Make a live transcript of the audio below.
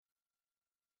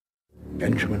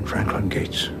Benjamin Franklin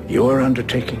Gates, you are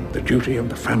undertaking the duty of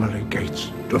the family Gates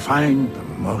to find the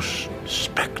most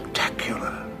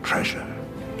spectacular treasure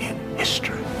in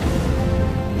history.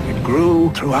 It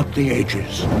grew throughout the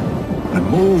ages and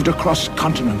moved across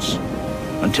continents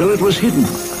until it was hidden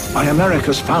by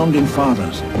America's founding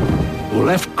fathers, who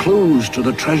left clues to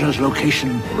the treasure's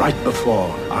location right before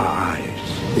our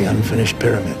eyes. The unfinished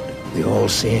pyramid, the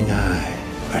all-seeing eye,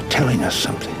 are telling us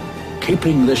something.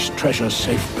 Keeping this treasure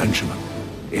safe, Benjamin,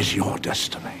 is your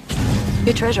destiny.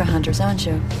 You're treasure hunters, aren't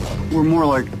you? We're more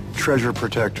like treasure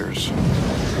protectors.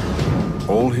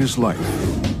 All his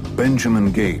life,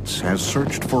 Benjamin Gates has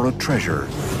searched for a treasure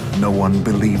no one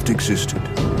believed existed.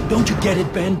 Don't you get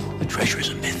it, Ben? The treasure is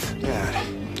a myth. Dad,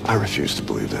 I refuse to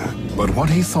believe that. But what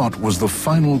he thought was the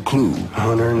final clue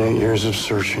 108 years of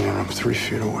searching and I'm 3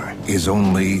 feet away. is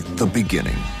only the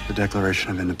beginning. The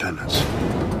Declaration of Independence.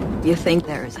 You think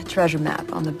there is a treasure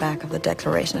map on the back of the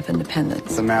Declaration of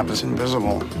Independence? The map is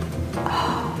invisible.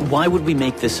 Why would we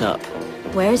make this up?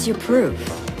 Where's your proof?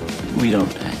 We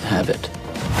don't have it.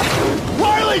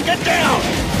 Riley, get down!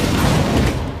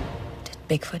 Did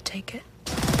Bigfoot take it?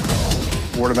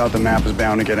 Word about the map is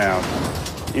bound to get out.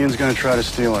 Ian's gonna try to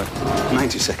steal it.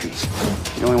 90 seconds.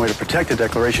 The only way to protect the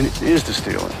Declaration is to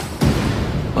steal it.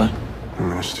 What? I'm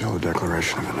gonna steal the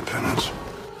Declaration of Independence.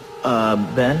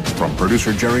 Ben? From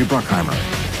producer Jerry Bruckheimer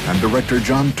and director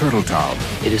John Turteltaub.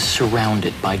 It is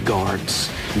surrounded by guards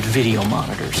and video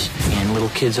monitors and little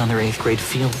kids on their 8th grade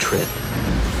field trip.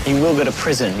 He will go to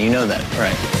prison, you know that,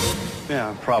 right?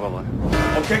 Yeah, probably.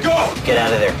 Okay, go! Get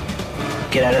out of there.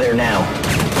 Get out of there now.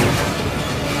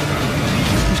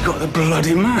 He's got the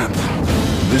bloody map.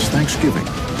 This Thanksgiving,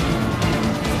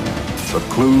 the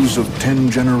clues of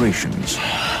 10 generations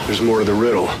There's more to the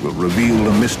riddle. will reveal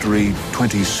a mystery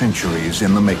 20 centuries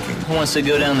in the making. Who wants to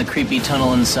go down the creepy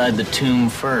tunnel inside the tomb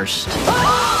first?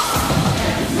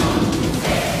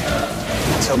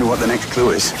 Tell me what the next clue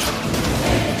is.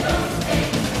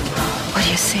 What do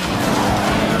you see?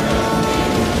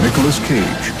 Nicolas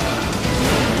Cage,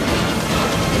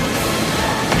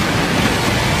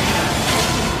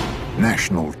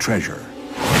 National Treasure.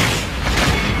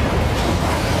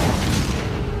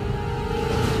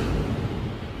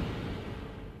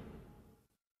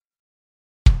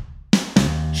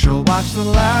 She'll watch the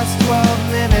last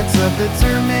 12 minutes of The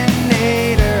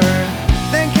Terminator,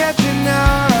 then catch an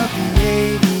hour of The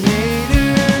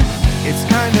Aviator. It's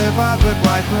kind of odd, but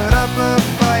why put up a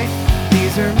fight?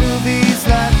 These are movies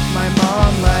that my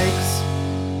mom likes.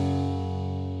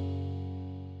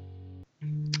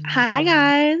 Hi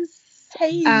guys.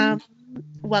 Hey.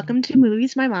 Welcome to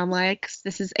Movies My Mom Likes.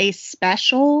 This is a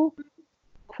special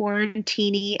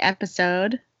quarantine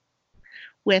episode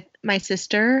with my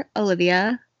sister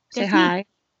Olivia. Say hi.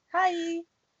 Hi.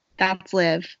 That's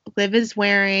Liv. Liv is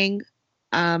wearing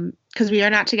because we are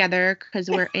not together because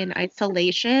we're in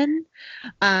isolation.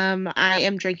 I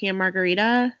am drinking a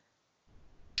margarita.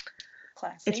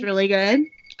 Classic. It's really good.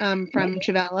 From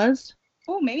Chivella's.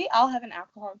 Oh, maybe I'll have an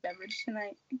alcoholic beverage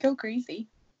tonight. Go crazy.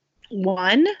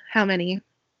 One? How many?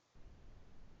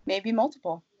 Maybe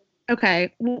multiple.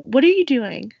 Okay. What are you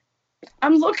doing?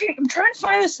 I'm trying to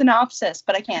find a synopsis,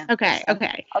 but I can't. Okay.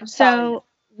 I'm sorry. So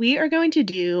we are going to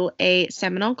do a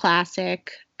seminal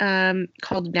classic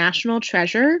called National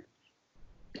Treasure.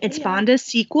 It's Fonda's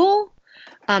sequel,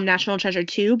 National Treasure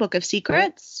 2, Book of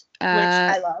Secrets. Which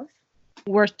I love.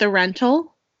 Worth the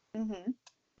rental, Mm-hmm.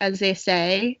 as they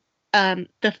say.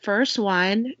 The first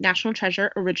one, National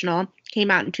Treasure Original,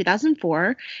 came out in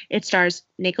 2004. It stars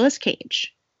Nicolas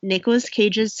Cage. Nicolas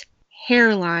Cage's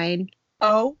hairline.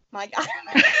 Oh my god.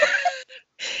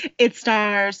 It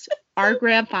stars our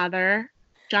grandfather,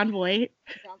 John Voight.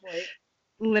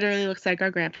 Literally looks like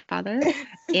our grandfather.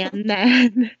 And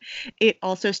then it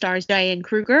also stars Diane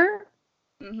Kruger,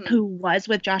 who was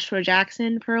with Joshua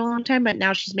Jackson for a long time, but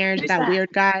now she's married to that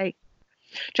weird guy.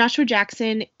 Joshua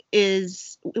Jackson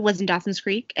was in Dawson's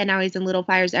Creek, and now he's in Little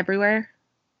Fires Everywhere.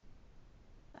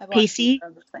 Pacey.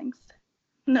 Other things.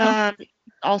 No.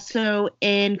 Also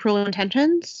in Cruel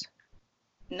Intentions.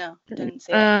 No, didn't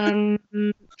see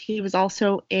it. He was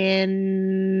also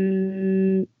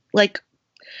in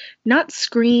not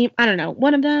Scream. I don't know.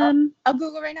 One of them. I'll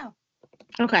Google right now.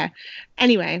 Okay.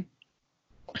 Anyway,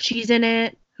 she's in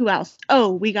it. Who else?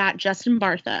 Oh, we got Justin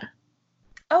Bartha.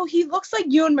 Oh, he looks like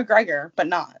Ewan McGregor, but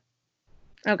not.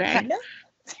 Okay. Kind of.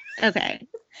 Okay.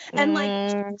 and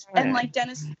like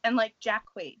Dennis and like Jack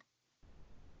Quaid.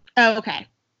 Oh, okay.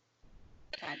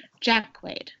 Kind of. Jack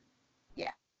Quaid.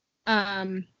 Yeah.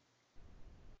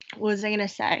 What was I gonna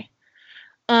say?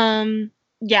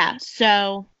 Yeah,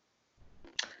 so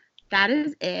that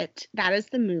is it. That is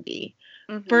the movie.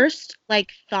 Mhm. First, like,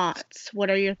 thoughts. What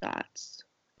are your thoughts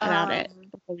about it Um,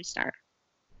 before we start?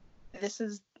 This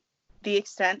is the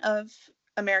extent of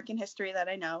American history that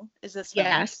I know. Is this film.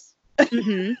 Yes.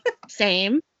 Mm-hmm.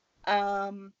 Same.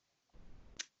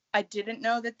 I didn't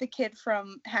know that the kid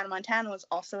from Hannah Montana was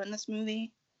also in this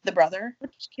movie. The brother.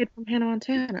 Which kid from Hannah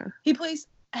Montana? He plays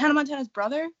Hannah Montana's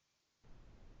brother.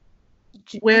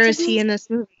 Where What's is his he name? in this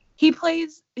movie? He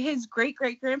plays his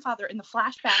great-great-grandfather in the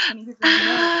flashback when he was in the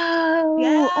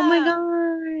Oh, oh my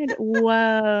Yeah. God.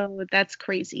 Whoa, that's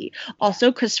crazy.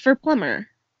 Also, Christopher Plummer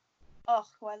Oh,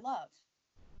 who I love.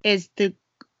 is the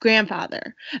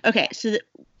grandfather. Okay, so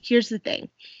here's the thing.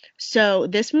 So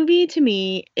this movie to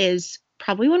me is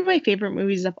probably one of my favorite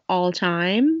movies of all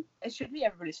time. It should be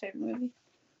everybody's favorite movie.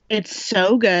 It's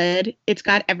so good. It's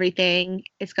got everything.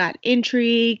 It's got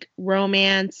intrigue,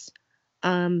 romance,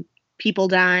 people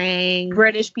dying,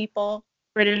 British people.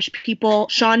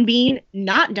 Sean Bean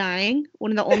not dying.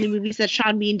 One of the only movies that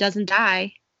Sean Bean doesn't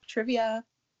die. Trivia.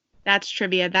 That's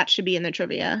trivia. That should be in the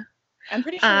trivia. I'm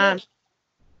pretty sure. it is.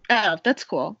 Oh, that's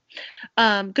cool.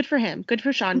 Good for him. Good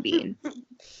for Sean Bean.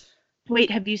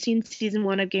 Wait, have you seen season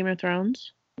 1 of Game of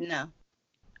Thrones? No.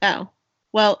 Oh,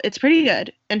 well, it's pretty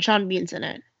good, and Sean Bean's in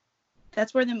it.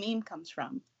 That's where the meme comes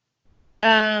from.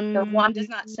 The one does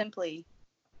not simply.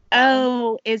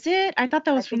 Oh, is it? I thought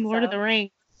that was I from think Lord of so. the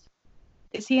Rings.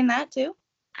 Is he in that too?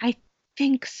 I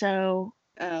think so.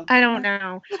 Oh. I don't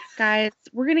know. Guys,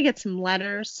 we're going to get some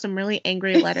letters, some really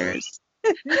angry letters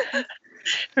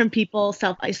from people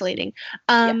self-isolating.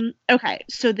 Okay,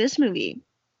 so this movie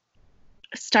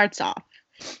starts off.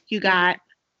 You got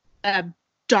a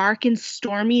dark and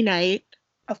stormy night.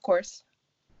 Of course.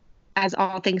 As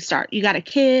all things start. You got a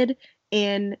kid,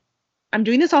 and I'm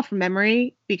doing this all from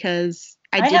memory because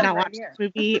I did have not right watch here.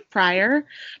 this movie prior.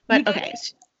 But You okay.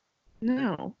 didn't?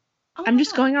 No. Oh I'm my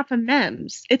just God. going off of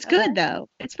memes. It's Okay. good though.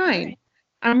 It's fine. Alright.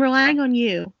 I'm relying on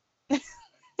you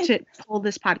to pull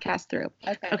this podcast through.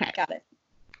 Okay. Got it.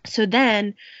 So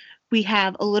then we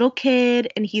have a little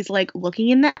kid, and he's like looking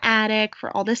in the attic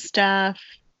for all this stuff,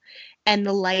 and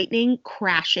the lightning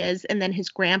crashes, and then his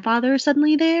grandfather is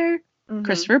suddenly there, Mhm.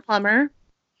 Christopher Plummer,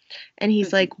 and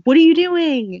he's like, "What are you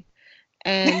doing?"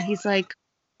 And he's like,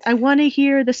 "I want to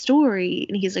hear the story."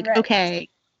 And he's like, Right. "Okay.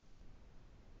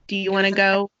 Do you want to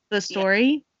go the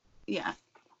story?" Yeah.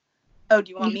 Oh,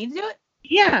 do you want me to do it?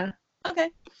 Yeah. Okay.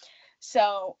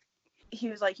 So he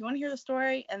was like, "You want to hear the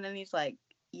story?" And then he's like,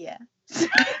 "Yeah."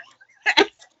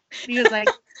 He was like,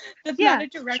 That's Yeah, not a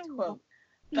direct sure. quote,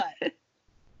 but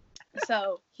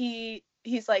so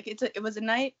he's like, it was a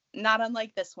night not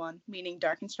unlike this one, meaning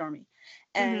dark and stormy,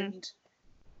 and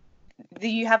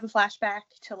you have a flashback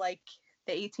to like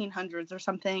the 1800s or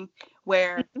something,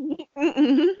 where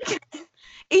 1800s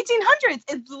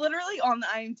it's literally on the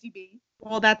IMDb.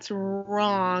 well, that's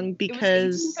wrong It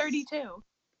because was 1832.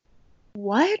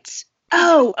 what?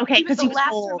 Oh, okay, He was because the he was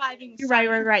last old. surviving. You're son.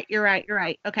 right. You're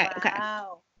right. Okay.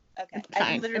 Wow. Okay. It's I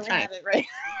fine, literally it's fine. have it right.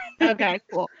 Okay,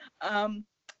 cool.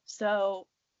 So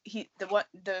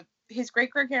his great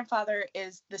grandfather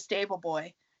is the stable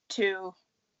boy to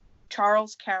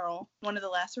Charles Carroll, one of the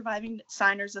last surviving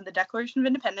signers of the Declaration of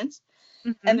Independence,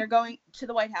 and they're going to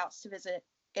the White House to visit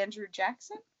Andrew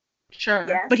Jackson. Sure.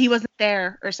 Yes. But he wasn't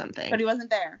there or something. But he wasn't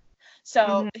there.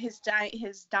 So his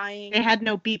dying. They had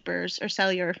no beepers or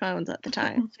cellular phones at the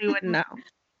time, so you wouldn't know.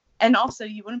 And also,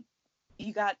 you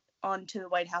got onto the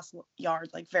White House yard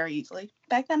like very easily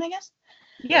back then, I guess.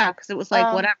 Yeah, because it was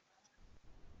like whatever.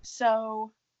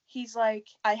 So he's like,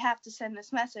 I have to send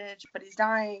this message, but he's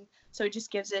dying. So he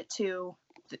just gives it to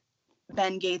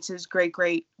Ben Gates's great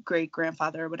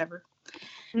grandfather or whatever.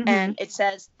 And it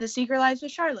says, "The secret lies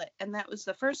with Charlotte." And that was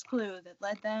the first clue that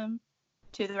led them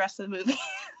to the rest of the movie.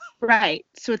 Right.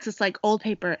 So it's this like old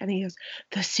paper, and he goes,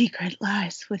 "The secret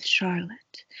lies with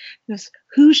Charlotte." He goes,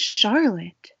 "Who's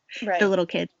Charlotte?" Right. The little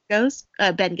kid goes,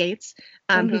 Ben Gates,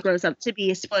 who grows up to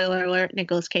be, spoiler alert,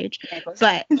 Nicolas Cage.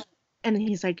 But, and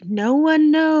he's like, "No one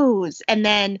knows." And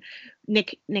then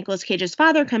Nicolas Cage's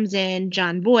father comes in,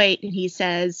 John Voight, and he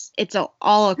says, it's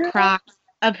all a crock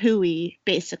of hooey,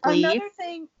 basically. Another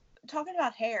thing, talking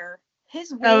about hair,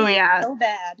 his wig is so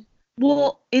bad.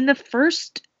 Well, in the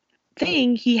first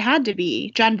thing, he had to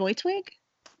be John Voight's wig.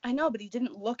 I know, but he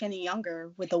didn't look any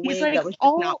younger with a wig He's like, that was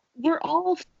just not. we're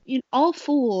all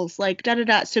fools, like da da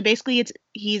da. So basically,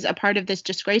 he's a part of this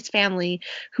disgraced family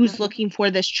who's looking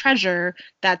for this treasure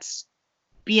that's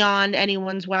beyond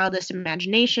anyone's wildest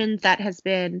imaginations, that has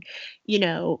been,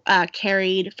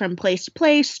 carried from place to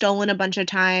place, stolen a bunch of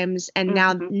times, and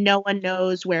now no one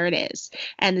knows where it is.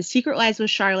 And The Secret Lies with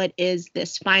Charlotte is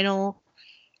this final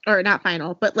or not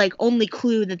final, but like only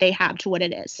clue that they have to what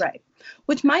it is. Right.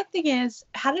 Which my thing is,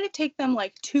 how did it take them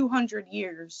like 200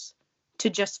 years to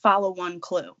just follow one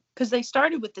clue? Because they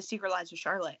started with The Secret Lives of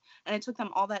Charlotte, and it took them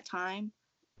all that time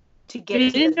to get. They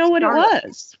didn't know what it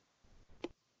was.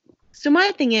 So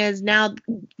my thing is, now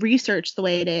research the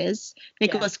way it is.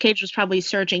 Nicolas Cage was probably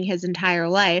searching his entire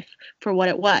life for what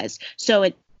it was. So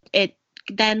it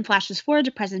then flashes forward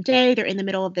to present day. They're in the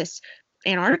middle of this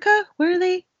Antarctica. Where are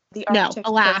they?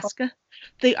 Alaska. Circle.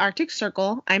 The Arctic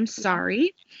Circle. I'm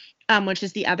sorry. Which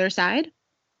is the other side.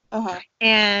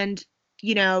 And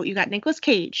you know, you got Nicolas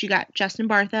Cage, you got Justin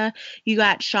Bartha, you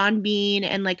got Sean Bean,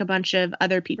 and like a bunch of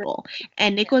other people.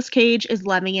 And Nicolas Cage is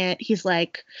loving it. He's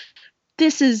like,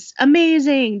 this is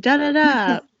amazing, da da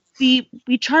da.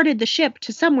 We charted the ship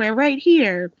to somewhere right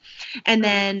here. And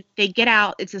then they get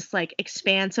out. It's this like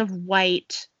expanse of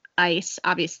white ice,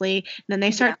 obviously. And then they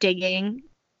start digging.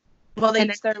 Well, they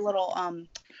use their little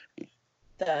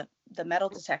the metal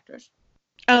detectors.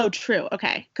 Oh, true.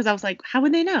 Okay. Because I was like, how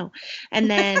would they know? And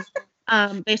then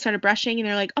they started brushing, and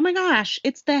they're like, oh my gosh,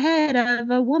 it's the head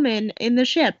of a woman in the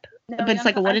ship. No, but it's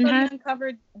like a wooden head.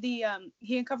 He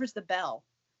uncovers the bell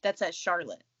that says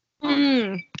Charlotte.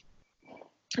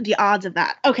 The odds of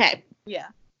that. Okay. Yeah.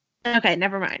 Okay,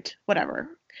 never mind. Whatever.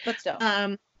 But still.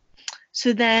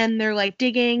 So then they're like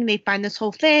digging. They find this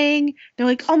whole thing. They're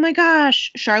like, oh my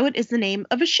gosh, Charlotte is the name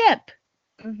of a ship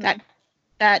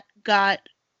that got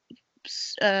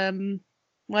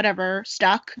whatever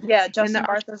stuck. Yeah, Justin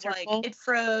Bartha's like, it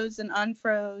froze and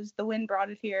unfroze. The wind brought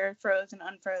it here, froze and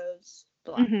unfroze.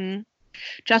 Blah.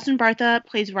 Justin Bartha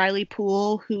plays Riley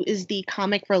Poole, who is the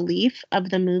comic relief of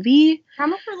the movie.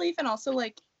 Comic relief, and also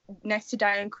like next to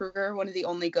Diane Kruger, one of the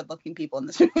only good-looking people in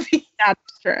this movie.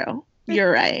 That's true.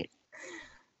 You're right.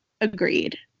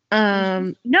 Agreed.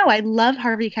 No, I love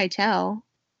Harvey Keitel.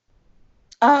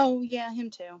 Oh yeah, him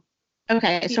too.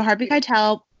 Okay, so Harvey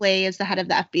Keitel plays the head of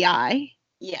the FBI.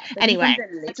 Yeah. Anyway,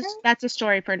 that's a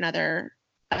story for another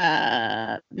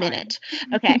minute.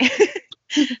 Okay.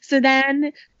 So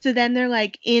then they're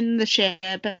like in the ship,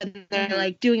 and they're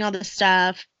like doing all this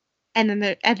stuff, and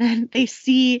then they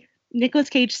see Nicolas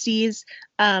Cage sees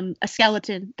a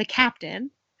skeleton, the captain,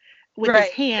 with his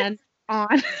hand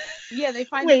on. Yeah, they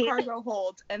find the cargo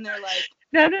hold, and they're like,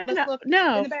 no,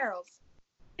 in the barrels.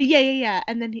 Yeah.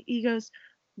 And then he goes,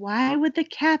 why would the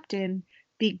captain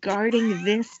be guarding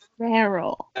this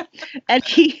barrel? And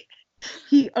he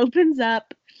opens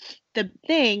up the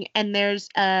thing, and there's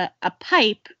a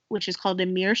pipe, which is called a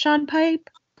Meerschaum pipe,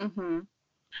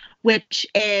 which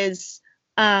is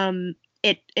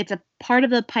it's a part of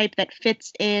the pipe that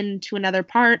fits into another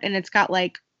part, and it's got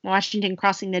like Washington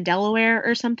crossing the Delaware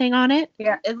or something on it.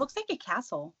 Yeah, it looks like a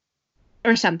castle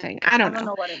or something. I don't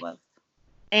know what it was.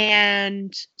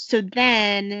 And so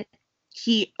then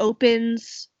he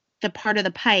opens the part of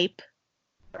the pipe,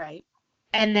 right?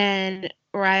 And then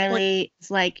Riley is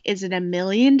like, is it $1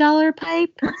 million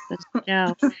pipe?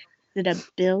 No. Is it $1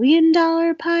 billion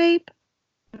pipe?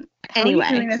 Anyway.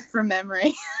 How are you doing this from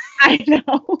memory? I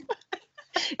know.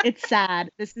 It's sad.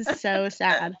 This is so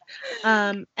sad.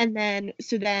 And then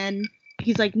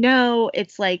he's like, no,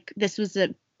 it's like, this was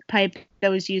a pipe that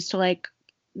was used to like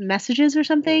messages or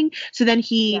something. So then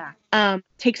he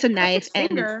takes a knife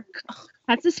and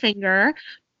cuts his finger,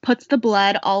 puts the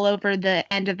blood all over the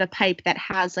end of the pipe that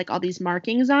has like all these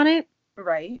markings on it.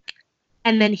 Right.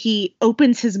 And then he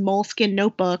opens his moleskin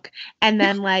notebook and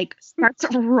then like starts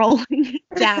rolling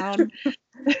down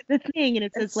the thing, and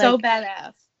it says like, so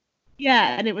badass.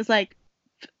 Yeah, and it was like,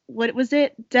 what was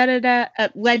it?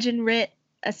 Legend writ,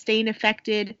 a stain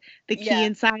affected, the key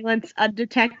in silence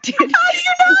undetected. How do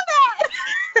you know that?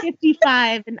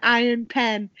 55, an iron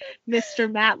pen,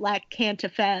 Mr. Matlack can't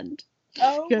offend.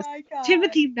 Oh my god.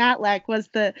 Timothy Matlack was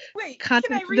the can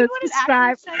I read what it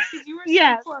actually says? Because you were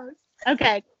so close.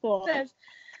 Okay, cool. It says,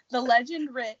 the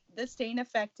legend writ, the stain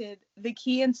affected, the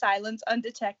key in silence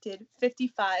undetected,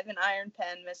 55, an iron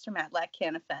pen, Mr. Matlack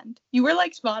can't offend. You were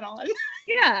like spot on.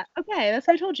 Yeah, okay, that's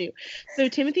what I told you. So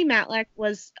Timothy Matlack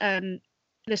was the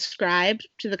scribe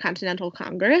to the Continental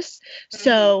Congress.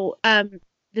 So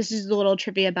this is a little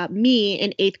trivia about me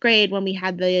in 8th grade when we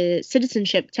had the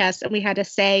citizenship test and we had to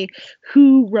say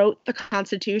who wrote the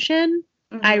Constitution.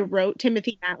 I wrote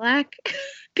Timothy Matlack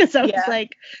because I was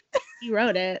like, he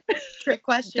wrote it. Trick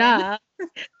question. Duh.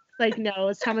 Like, no,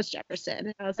 it's Thomas Jefferson.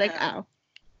 And I was like, oh,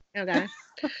 okay.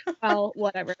 Well,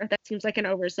 whatever. That seems like an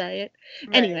oversight.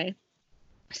 Right. Anyway,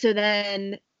 so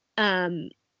then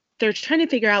they're trying to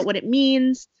figure out what it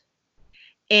means.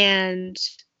 And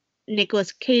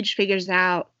Nicolas Cage figures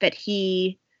out that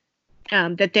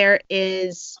that there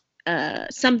is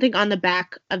something on the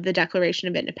back of the Declaration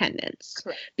of Independence.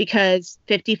 Correct. Because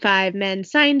 55 men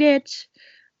signed it.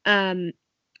 The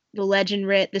legend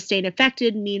writ, the state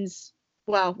affected means,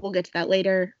 well, we'll get to that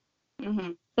later.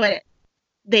 Mm-hmm. But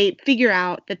they figure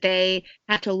out that they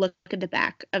have to look at the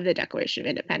back of the Declaration of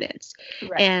Independence.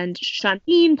 Right. And Sean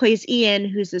Bean plays Ian,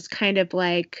 who's this kind of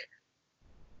like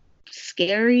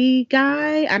scary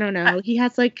guy. I don't know. He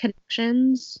has like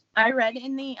connections. I read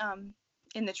in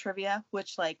the trivia,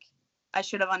 which like I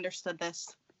should have understood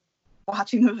this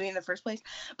watching the movie in the first place.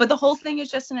 But the whole thing is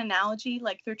just an analogy.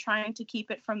 Like they're trying to keep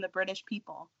it from the British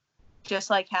people, just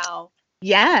like how.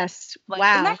 Yes. Like,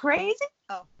 wow. Isn't that crazy?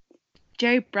 Oh.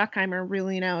 Jerry Bruckheimer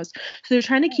really knows. So they're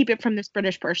trying to keep it from this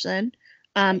British person,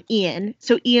 Ian.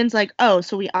 So Ian's like, oh,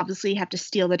 so we obviously have to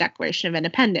steal the Declaration of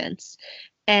Independence.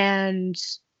 And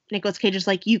Nicolas Cage is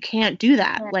like, you can't do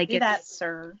that. Can't like do that,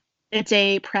 sir. It's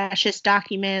a precious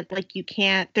document. Like you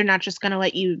can't. They're not just gonna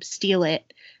let you steal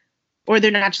it, or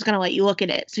they're not just gonna let you look at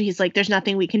it. So he's like, there's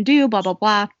nothing we can do. Blah blah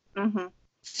blah. Mm-hmm.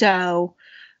 So,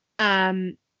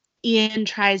 Ian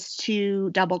tries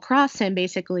to double cross him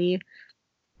basically.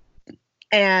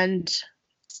 And,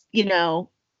 you know,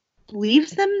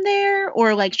 leaves them there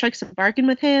or like strikes a bargain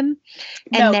with him.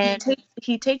 And then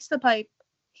he takes the pipe,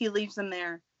 he leaves them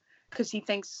there because he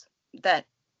thinks that,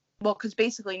 well, because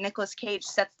basically Nicolas Cage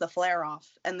sets the flare off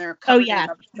and they're covered in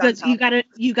because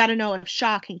you gotta know if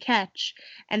Shaw can catch,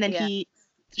 and then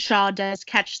Shaw does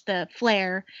catch the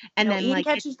flare, and then Ian like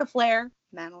catches the flare.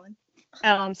 Madeline.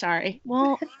 Oh, I'm sorry.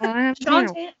 Well,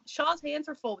 Shaw's hands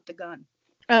are full with the gun.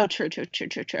 Oh, true.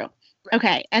 Right.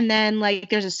 Okay, and then like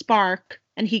there's a spark,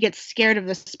 and he gets scared of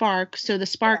the spark, so the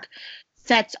spark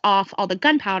sets off all the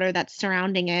gunpowder that's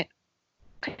surrounding it,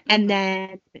 and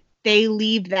then they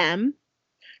leave them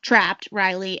trapped,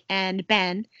 Riley and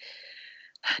Ben,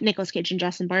 Nicolas Cage and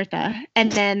Justin Bartha,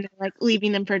 and then like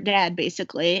leaving them for dead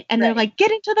basically, and they're like, get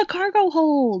into the cargo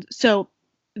hold. So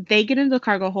they get into the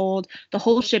cargo hold, the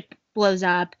whole ship blows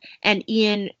up, and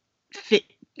Ian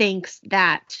thinks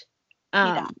that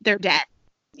they're dead.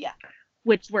 Yeah.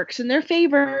 Which works in their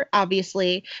favor,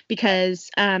 obviously, because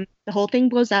the whole thing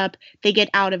blows up. They get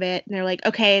out of it, and they're like,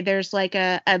 okay, there's like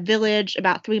a village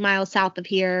about 3 miles south of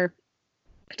here.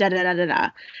 Da-da-da-da-da.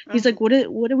 He's like, what are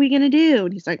we going to do?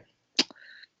 And he's like,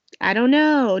 I don't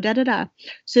know. Da-da-da.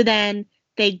 So then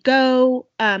they go,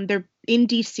 they're in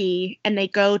D.C., and they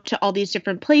go to all these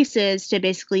different places to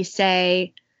basically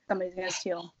say,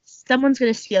 someone's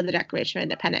going to steal the Declaration of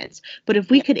Independence. But if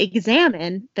we could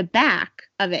examine the back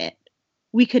of it,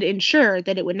 we could ensure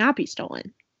that it would not be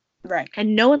stolen. Right.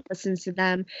 And no one listens to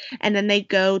them. And then they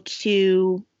go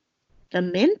to the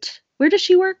Mint. Where does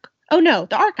she work? Oh, no,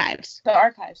 the archives. The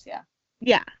archives, yeah.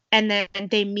 Yeah. And then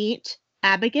they meet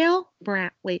Abigail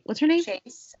Brown. Wait, what's her name?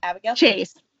 Chase. Abigail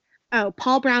Chase. Oh,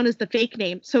 Paul Brown is the fake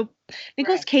name. So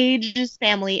Nicolas Cage's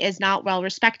family is not well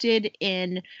respected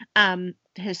in the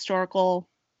historical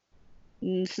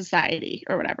society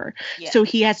or whatever. Yeah. So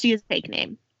he has to use a fake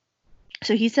name.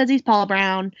 So he says he's Paul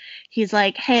Brown. He's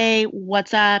like, hey,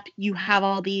 what's up? You have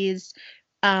all these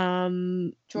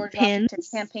George pins, Washington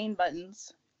campaign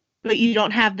buttons, but you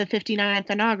don't have the 59th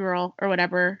inaugural or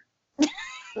whatever.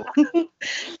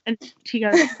 And she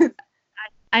goes,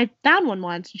 I found one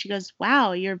once. And she goes,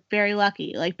 wow, you're very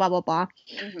lucky, like blah, blah, blah.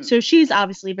 Mm-hmm. So she's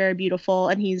obviously very beautiful,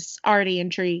 and he's already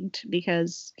intrigued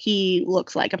because he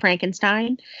looks like a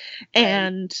Frankenstein. Right.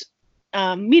 And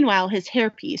meanwhile, his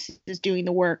hairpiece is doing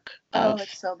the work of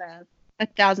it's so bad.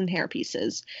 1,000 hair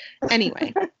pieces.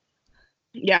 Anyway,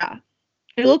 yeah,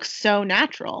 it looks so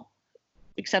natural,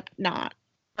 except not.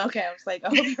 Okay, I was like,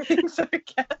 oh, you're being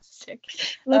sarcastic.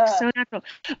 It looks so natural.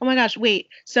 Oh my gosh, wait.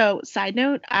 So, side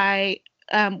note, I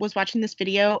was watching this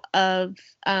video of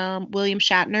William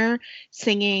Shatner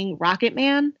singing Rocket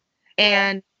Man,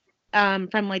 and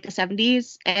from like the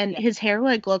 70s, and his hair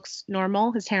like looks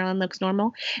normal. His hairline looks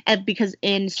normal, and because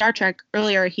in Star Trek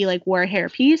earlier he like wore a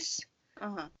hairpiece,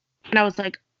 and I was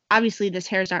like, obviously this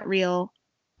hair is not real.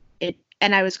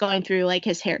 And I was going through like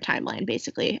his hair timeline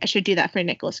basically. I should do that for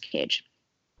Nicolas Cage.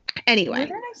 Anyway, where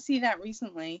did I see that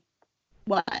recently?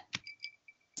 What?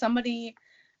 Somebody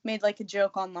made like a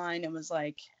joke online and was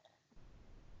like,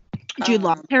 Jude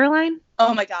Law's hairline?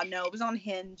 Oh my god, no, it was on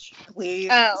Hinge, please.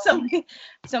 Oh.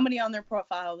 Somebody on their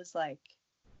profile was like,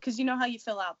 because you know how you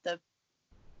fill out the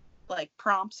like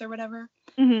prompts or whatever?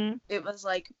 Mm-hmm. It was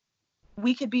like,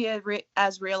 we could be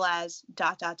as real as ...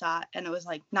 and it was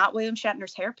like, not William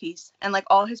Shatner's hairpiece, and like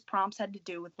all his prompts had to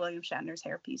do with William Shatner's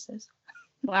hairpieces.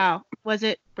 Wow. Was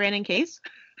it Brandon Case?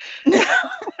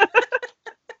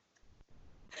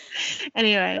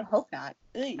 Anyway. I hope not.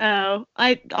 Oh,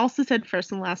 I also said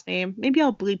first and last name. Maybe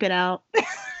I'll bleep it out.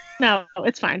 No,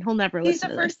 it's fine. He'll never He's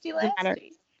listen a to this. firsty Doesn't matter.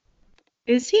 lasty.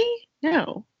 Is he?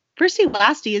 No. Firsty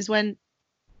lasty is when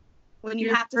When you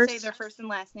your have to say first- their first and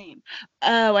last name.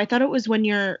 Oh, I thought it was when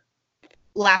your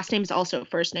last name is also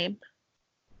first name.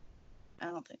 I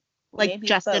don't think. Like Maybe it's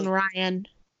Justin both. Ryan.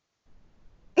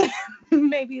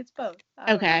 Maybe it's both. I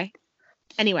don't know. Okay.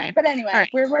 Anyway. But anyway, All right.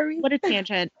 where were we? What a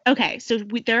tangent. Okay, so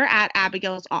they're at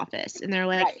Abigail's office, and they're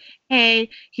like, Right. hey,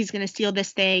 he's going to steal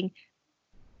this thing.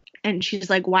 And she's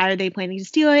like, why are they planning to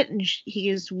steal it? And he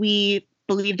goes, we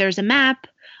believe there's a map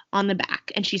on the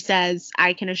back. And she says,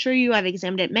 I can assure you I've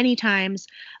examined it many times.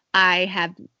 I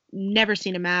have never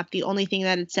seen a map. The only thing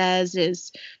that it says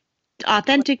is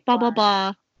authentic, blah, blah,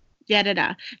 blah,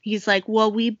 da. He's like,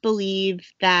 well, we believe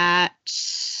that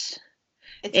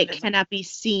it invisible. cannot be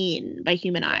seen by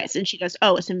human eyes. And she goes,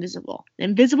 oh, it's invisible.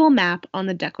 Invisible map on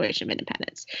the Declaration of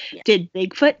Independence. Yeah. Did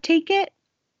Bigfoot take it?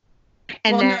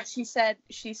 And Well, then, no, she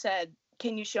said,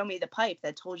 can you show me the pipe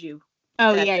that told you?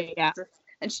 oh, that yeah, it- yeah.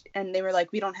 And they were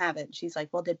like, we don't have it. She's like,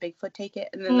 well, did Bigfoot take it?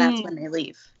 And then that's when they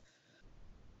leave.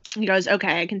 He goes,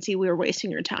 okay, I can see we were wasting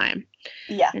your time.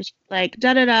 Yeah. And she's like,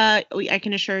 I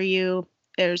can assure you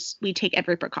we take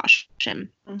every precaution.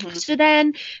 Mhm. So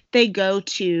then they go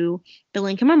to the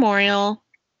Lincoln Memorial.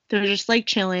 They're just like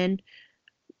chilling.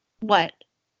 What?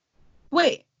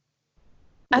 Wait.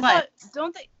 I What? thought,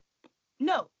 don't they?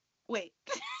 No. Wait.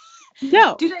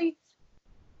 No. Do they?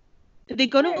 They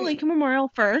go to the Wait. Lincoln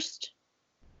Memorial first.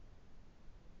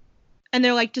 And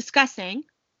they're like discussing.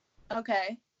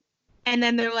 Okay. And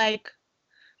then they're like,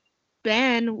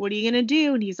 Ben, what are you going to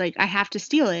do? And he's like, I have to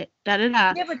steal it. Da.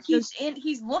 Yeah, but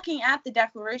he's looking at the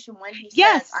Declaration when he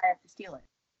Yes. says, I have to steal it.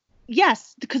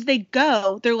 Yes, because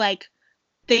they're like,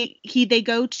 they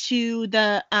go to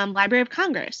the Library of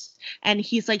Congress, and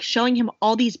he's like showing him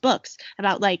all these books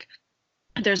about like,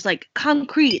 there's like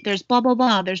concrete, there's blah blah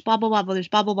blah, there's blah blah blah, there's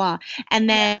blah blah blah, and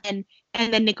then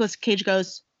Nicolas Cage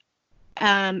goes,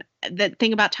 the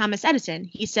thing about Thomas Edison,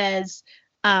 he says,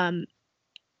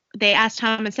 they asked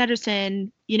Thomas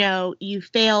Edison, you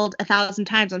failed 1,000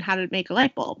 times on how to make a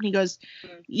light bulb. And he goes,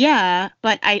 yeah,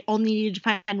 but I only needed to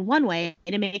find one way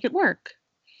to make it work.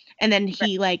 And then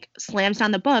he like slams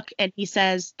down the book and he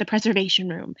says, the preservation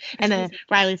room. And then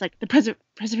Riley's like, the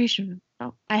preservation room.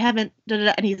 Oh, I haven't.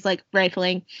 Da. And he's like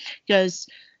rifling. He goes,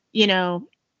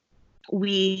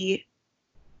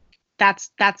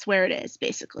 that's where it is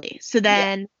basically. So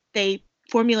then they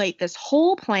formulate this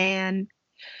whole plan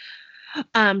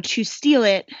to steal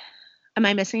it. Am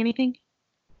I missing anything?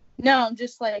 No, I'm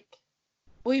just like,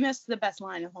 we missed the best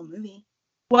line of the whole movie.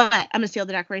 What? I'm gonna steal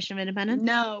the Declaration of Independence?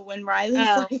 No, when Riley's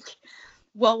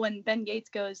when Ben Gates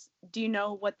goes, do you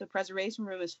know what the preservation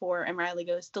room is for? And Riley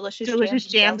goes, delicious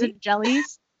jams and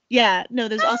jellies. Yeah, no,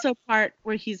 there's also a part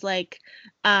where he's like,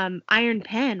 iron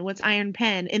pen, what's iron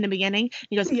pen in the beginning?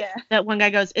 He goes, that one guy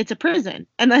goes, it's a prison.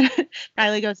 And then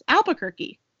Riley goes,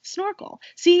 Albuquerque, snorkel.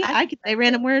 See, I could say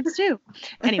random words too.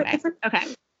 Anyway, okay.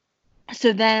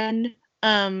 So then,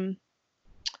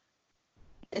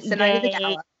 it's the night of the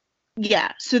gala.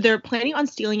 Yeah, so they're planning on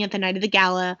stealing it the night of the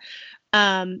gala,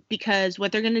 because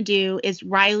what they're gonna do is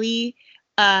Riley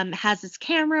has this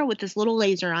camera with this little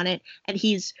laser on it, and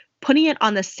he's putting it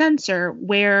on the sensor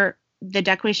where the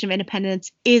Declaration of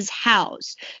Independence is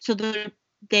housed. So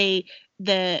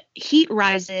the heat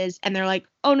rises, and they're like,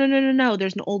 oh no,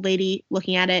 there's an old lady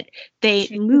looking at it. They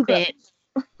move it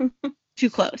too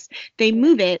close. They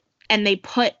move it. And they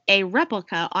put a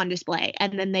replica on display,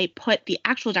 and then they put the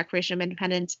actual Declaration of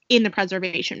Independence in the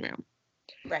preservation room.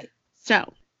 Right.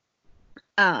 So,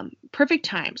 perfect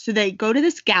time. So they go to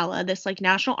this gala, this like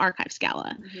National Archives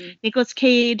gala. Mm-hmm. Nicolas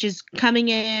Cage is coming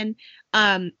in.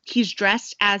 He's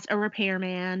dressed as a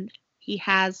repairman. He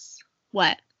has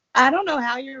what? I don't know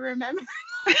how you remember.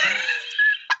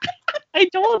 I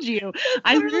told you.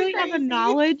 I really have a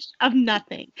knowledge of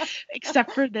nothing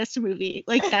except for this movie.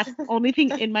 Like, that's the only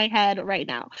thing in my head right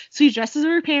now. So he's dressed as a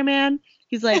repairman.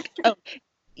 He's like, oh,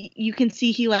 you can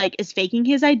see he like is faking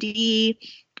his ID.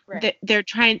 Right.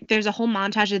 There's a whole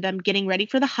montage of them getting ready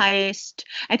for the heist.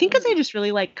 I think because I just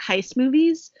really like heist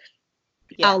movies,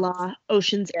 a la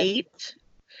Ocean's 8. So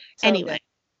anyway,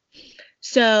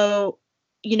 so,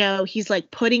 he's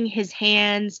like putting his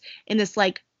hands in this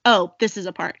like, oh, this is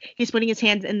a part. He's putting his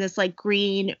hands in this like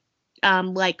green,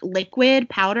 like liquid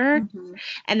powder,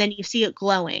 and then you see it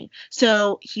glowing.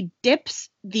 So he dips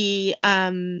the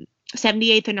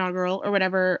 78th inaugural or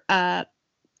whatever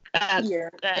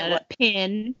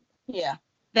pin. Yeah.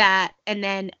 That, and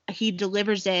then he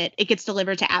delivers it. It gets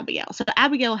delivered to Abigail. So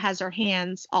Abigail has her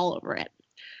hands all over it.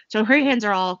 So her hands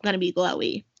are all gonna be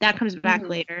glowy. That comes back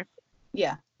later.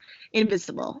 Yeah.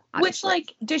 invisible. Which, obviously.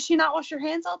 like, does she not wash her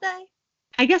hands all day?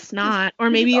 I guess not. Or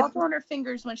It's maybe also on her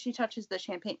fingers when she touches the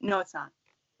champagne. No, it's not.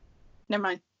 Never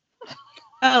mind.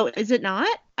 Oh, is it not?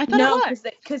 I thought No, it was.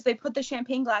 because they put the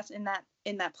champagne glass in that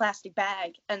plastic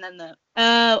bag, and then the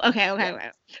Oh, okay.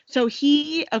 So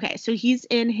he's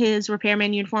in his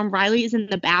repairman uniform. Riley is in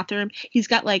the bathroom. He's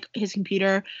got like his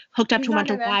computer hooked up he's to a not bunch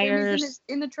in of the bathroom, wires. he's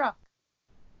in the truck.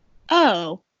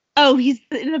 Oh, he's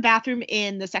in the bathroom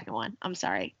in the second one. I'm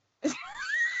sorry.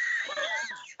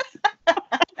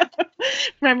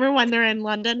 Remember when they're in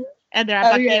London and they're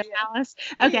at Buckingham Palace?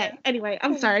 Okay. Yeah. Anyway,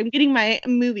 I'm sorry. I'm getting my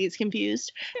movies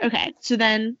confused. Okay. So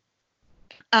then,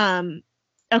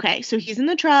 okay. So he's in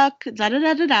the truck.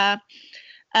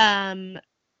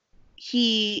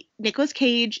 Nicolas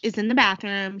Cage is in the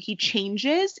bathroom. He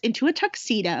changes into a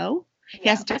tuxedo. He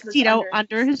has a tuxedo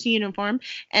under his uniform.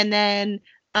 And then,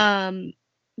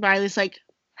 Riley's like,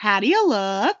 how do you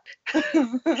look?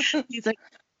 He's like,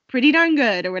 pretty darn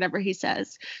good, or whatever he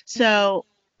says. So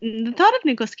the thought of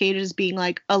Nicolas Cage as being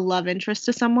like a love interest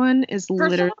to someone is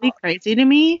literally crazy to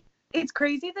me. It's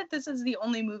crazy that this is the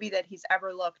only movie that he's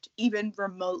ever looked even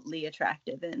remotely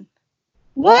attractive in.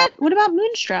 What about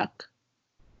Moonstruck?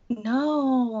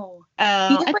 No. He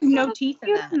has like no teeth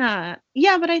in that. Not.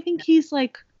 Yeah, but I think he's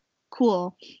like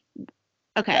cool.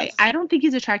 Okay, Yes. I don't think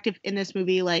he's attractive in this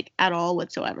movie like at all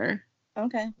whatsoever.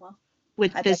 Okay, well.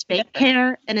 With I his bet you fake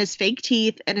hair and his fake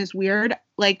teeth and his weird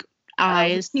like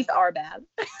eyes. His teeth are bad.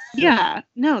 Yeah,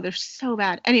 no, they're so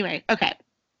bad. Anyway, okay.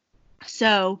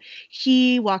 So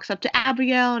he walks up to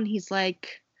Abigail and he's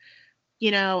like,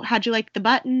 how'd you like the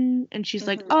button? And she's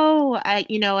like, oh, I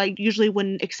usually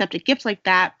wouldn't accept a gift like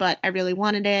that, but I really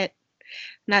wanted it.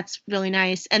 And that's really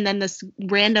nice. And then this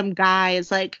random guy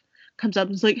comes up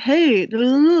and is like, hey,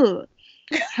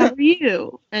 how are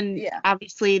you? And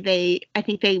obviously I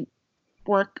think he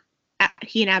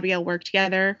and Abigail work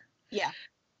together. Yeah.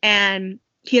 And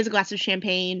he has a glass of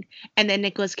champagne. And then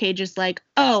Nicolas Cage is like,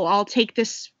 oh, I'll take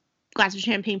this glass of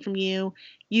champagne from you.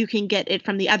 You can get it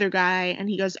from the other guy. And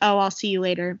he goes, oh, I'll see you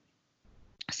later.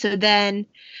 So then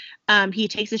he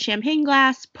takes the champagne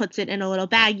glass, puts it in a little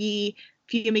baggie,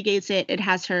 fumigates it. It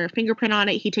has her fingerprint on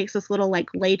it. He takes this little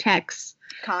latex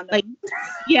condom.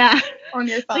 On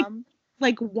your thumb.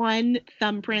 Like one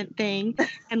thumbprint thing,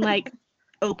 and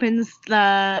opens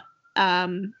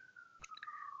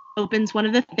one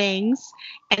of the things,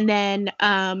 and then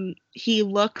he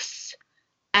looks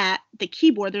at the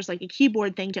keyboard. There's like a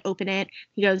keyboard thing to open it.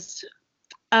 He goes,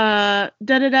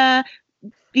 BALYF,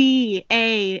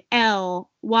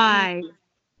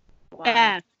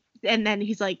 and then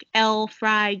he's like L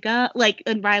fry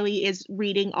and Riley is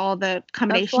reading all the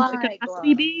combinations it could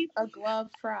possibly be. A glove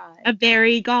fry. A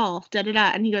berry golf,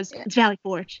 and he goes, it's Valley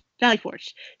Forge.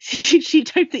 She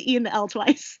typed the E and the L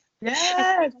twice.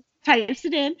 Yes. Types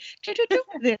it in.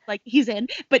 Like he's in.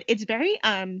 But it's very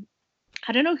I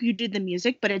don't know who did the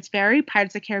music, but it's very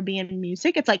Pirates of the Caribbean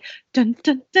music. It's like dun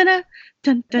dun dun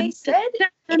dun dun. They said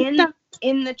dun, dun.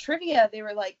 In the trivia, they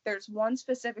were like, there's one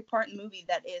specific part in the movie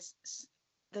that is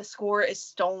the score is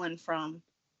stolen from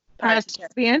Pirates of the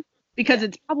Caribbean, because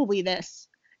it's probably this.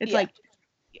 It's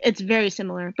it's very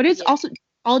similar, but it's also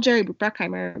all Jerry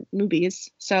Bruckheimer movies,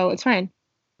 so it's fine.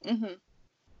 Mm-hmm.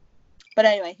 But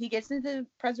anyway, he gets into the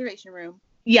preservation room.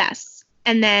 Yes,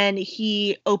 and then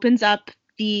he opens up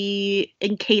the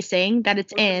encasing that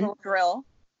it's in. Drill.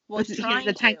 Well, he's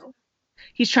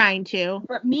trying to.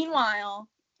 But meanwhile,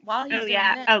 while he's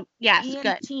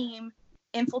Ian's team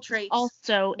infiltrates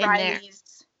also in Riley's. there.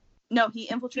 No, he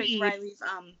infiltrates Riley's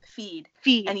feed,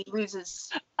 and he loses.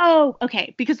 Oh,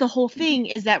 okay. Because the whole thing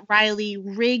is that Riley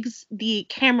rigs the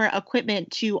camera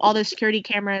equipment to all the security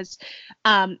cameras.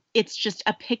 It's just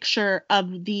a picture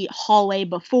of the hallway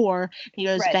before. He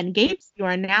goes, right. Ben Gates, you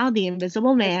are now the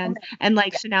Invisible Man, and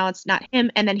so now it's not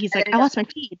him. And then he's like, I lost my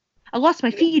feed. I lost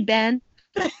my feed, Ben.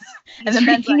 And then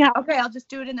Ben's like, okay, I'll just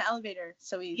do it in the elevator.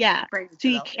 So he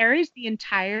carries the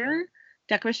entire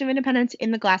Declaration of Independence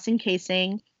in the glass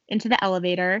encasing into the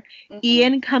elevator. Mm-hmm.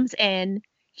 Ian comes in.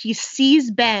 He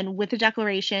sees Ben with the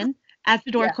Declaration as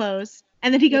the door closed,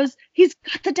 and then he goes, "He's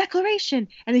got the Declaration!"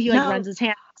 And then he runs his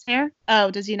hand in his hair. Oh,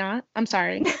 does he not? I'm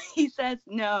sorry. He says,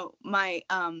 "No, my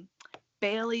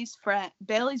Bailey's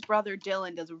brother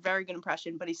Dylan does a very good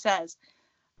impression, but he says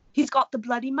he's got the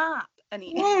bloody map." And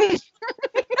he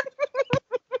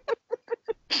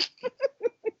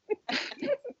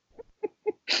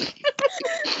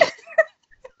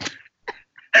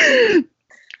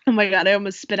Oh my god, I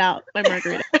almost spit out my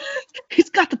margarita. He's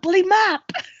got the bloody map.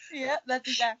 Yeah, that's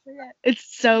exactly it. It's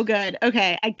so good.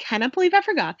 Okay, I cannot believe I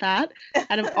forgot that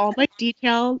out of all my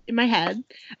detail in my head.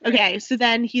 Okay, so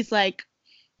then he's like,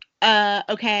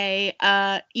 okay,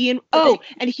 Ian. But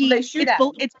and they shoot at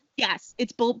him.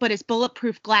 But it's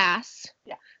bulletproof glass.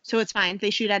 Yeah. So it's fine. They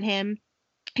shoot at him.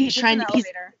 He's in the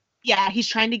elevator. He's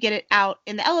trying to get it out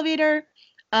in the elevator.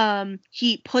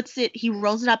 He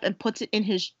rolls it up and puts it in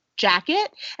his jacket,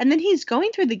 and then he's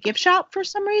going through the gift shop for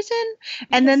some reason,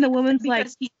 and then the woman's like,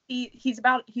 he's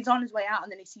on his way out,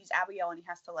 and then he sees Abigail, and he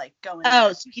has to like go in.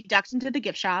 Oh, so he ducks into the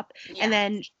gift shop, and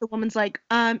then the woman's like,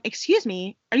 excuse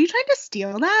me, are you trying to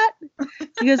steal that?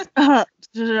 He goes,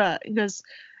 he goes,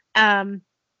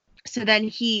 so then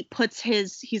he puts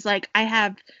he's like, I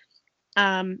have,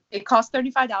 it costs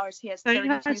 $35. He has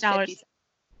 $35.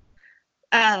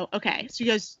 Oh, okay.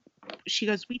 So she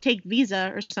goes, we take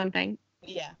Visa or something.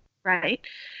 Yeah. Right.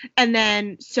 And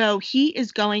then, so he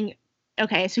is going,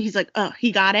 okay, so he's like, oh,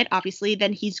 he got it, obviously.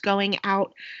 Then he's going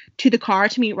out to the car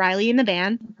to meet Riley in the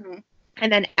van. Mm-hmm.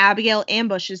 And then Abigail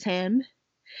ambushes him.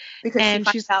 Because she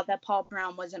finds out that Paul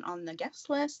Brown wasn't on the guest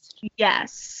list.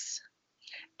 Yes.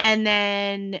 And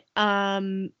then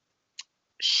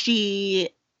she's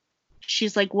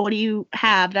like, what do you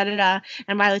have? Da da da.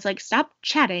 And Riley's like, stop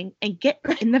chatting and get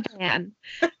in the van.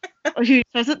 He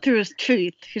says it through his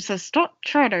teeth. He says, stop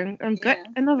chatting and get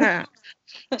in the van.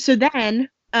 So then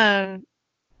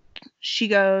she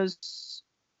goes,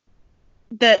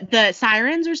 the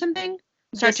sirens or something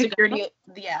start to go.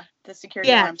 The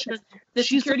security alarm. The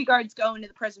security guards go into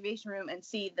the preservation room and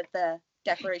see that the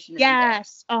Declaration is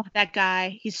yes. Oh, that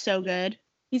guy. He's so good.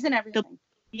 He's in everything.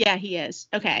 Yeah, he is.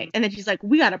 Okay. And then she's like,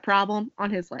 we got a problem on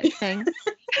his like thing.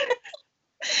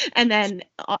 And then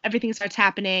everything starts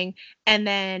happening. And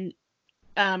then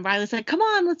Riley's like, come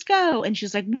on, let's go. And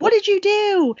she's like, what did you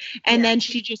do? And then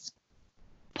she just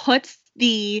puts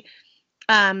the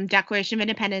Declaration of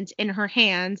Independence in her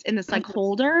hands in this like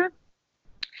holder.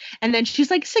 And then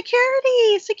she's like,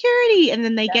 security, security. And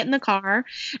then they get in the car.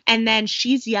 And then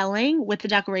she's yelling with the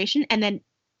Declaration. And then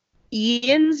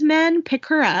Ian's men pick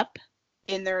her up.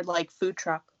 In their like food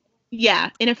truck. Yeah,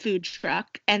 in a food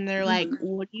truck. And they're like,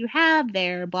 what do you have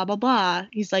there? Blah, blah, blah.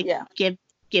 He's like,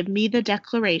 give me the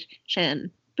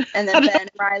Declaration. And then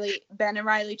Ben and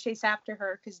Riley chase after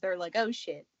her because they're like, oh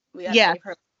shit. We gotta save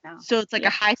her now. So it's like a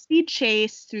high-speed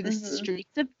chase through the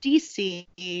streets of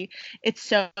DC. It's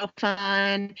so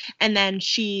fun. And then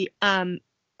she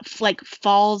like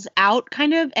falls out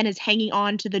kind of and is hanging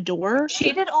on to the door.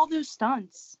 She did all those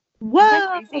stunts.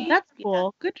 Whoa, that's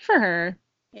cool. Good for her.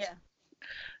 Yeah.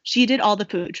 She did all the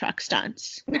food truck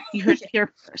stunts. You heard it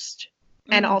here first.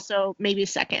 And also maybe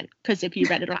second, because if you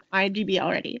read it on IMDb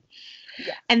already.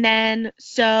 Yeah. And then,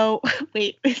 so,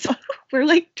 wait, so we're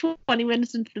like 20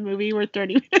 minutes into the movie. We're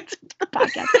 30 minutes into the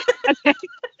podcast. Okay.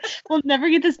 We'll never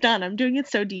get this done. I'm doing it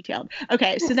so detailed.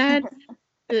 Okay, so then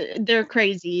they're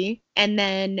crazy. And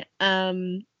then,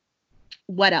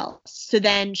 what else? So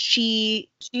then she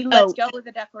lets go with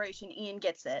the Declaration. Ian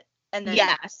gets it. And then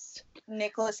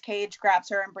Nicolas Cage grabs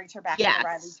her and brings her back into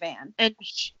Riley's van.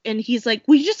 And he's like,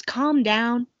 will you just calm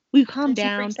down? Will you calm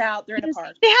down? She freaks out. They're in a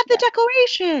park. They have the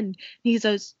Declaration. And he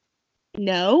says,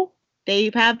 no,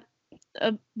 they have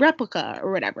a replica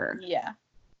or whatever. Yeah.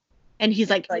 And he's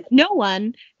like, no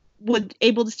one was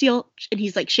able to steal. And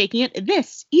he's like shaking it.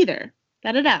 This either.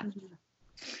 Da da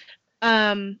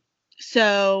da.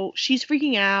 So she's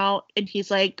freaking out, and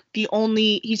he's like,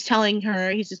 he's explaining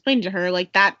to her,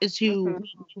 like, that is who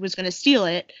was going to steal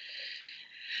it.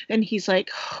 And he's like,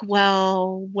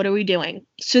 well, what are we doing?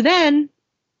 So then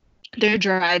they're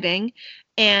driving,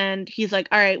 and he's like,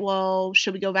 all right, well,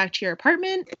 should we go back to your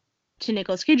apartment? To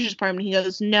Nicolas Cage's apartment. He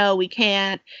goes, no, we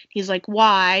can't. He's like,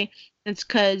 why? It's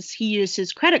because he used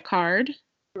his credit card.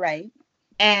 Right.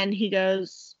 And he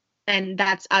goes, and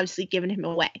that's obviously given him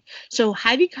away. So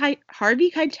Harvey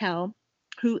Keitel,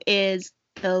 who is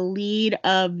the lead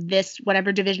of this,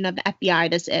 whatever division of the FBI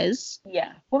this is.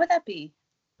 Yeah. What would that be?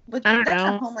 I don't know.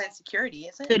 Not Homeland Security,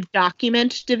 is it? The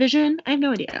document division? I have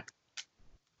no idea.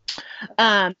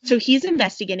 So he's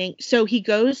investigating. So he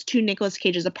goes to Nicolas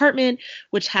Cage's apartment,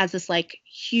 which has this like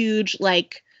huge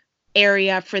like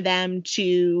area for them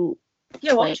to.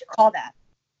 Yeah, what would you call that?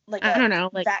 Like I don't know,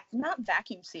 like not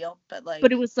vacuum seal, but like.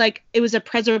 But it was a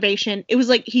preservation. It was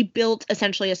like he built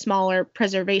essentially a smaller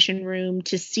preservation room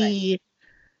to see,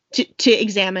 to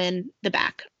examine the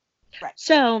back. Right.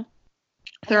 So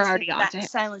they're already on to him.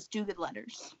 Silence Dogood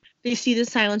letters. They see the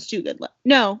Silence Dogood.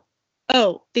 No.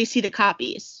 Oh, they see the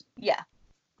copies. Yeah.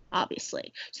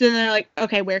 Obviously. So then they're like,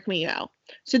 okay, where can we go?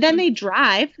 So then they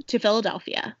drive to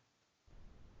Philadelphia.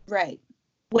 Right.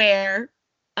 Where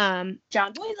John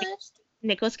Voight lives.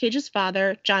 Nicolas Cage's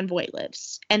father, John Voight,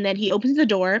 lives. And then he opens the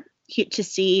door to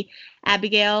see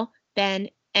Abigail, Ben,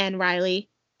 and Riley.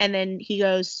 And then he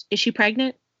goes, is she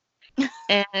pregnant?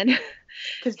 And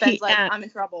Because Ben's like, I'm in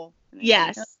trouble. And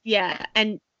yes, like, yeah.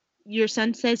 And your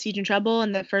son says he's in trouble,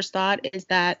 and the first thought is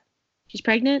that she's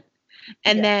pregnant.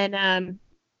 And then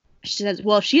she says,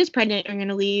 well, if she is pregnant, you're going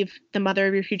to leave the mother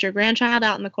of your future grandchild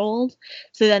out in the cold.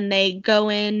 So then they go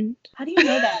in. How do you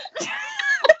know that?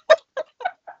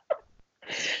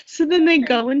 So then they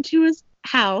go into his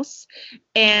house,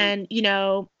 and, you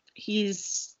know,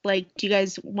 he's like, do you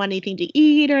guys want anything to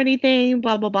eat or anything?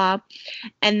 Blah, blah, blah.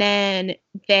 And then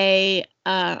they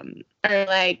are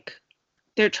like,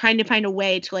 they're trying to find a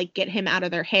way to, like, get him out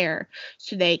of their hair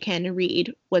so they can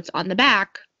read what's on the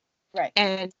back. Right.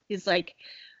 And he's like,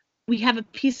 we have a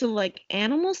piece of, like,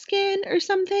 animal skin or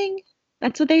something.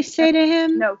 That's what they say to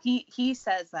him. No, he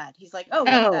says that. He's like, oh,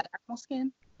 what's that, animal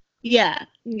skin? Yeah.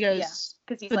 He goes, yeah.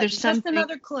 Because he's but like, there's just something...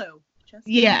 another clue.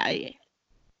 Yeah.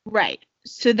 Right.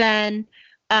 So then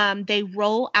they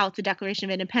roll out the Declaration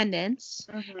of Independence,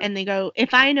 and they go,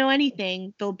 if I know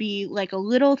anything, there'll be like a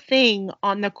little thing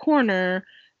on the corner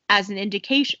as an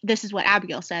indication. This is what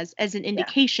Abigail says, as an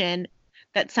indication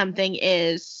that something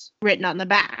is written on the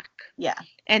back. Yeah.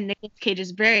 And Nicolas Cage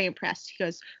is very impressed. He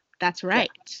goes, that's right.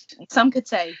 Yeah. Some could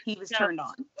say he was turned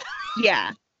on.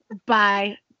 Yeah.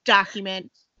 By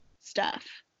document stuff.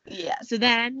 Yeah. So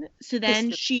then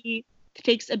she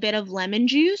takes a bit of lemon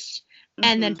juice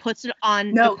and then puts it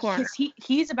on the corner.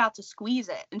 He's about to squeeze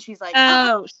it, and she's like,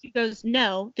 oh. She goes,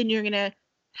 no, then you're going to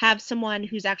have someone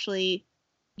who's actually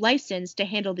licensed to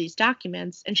handle these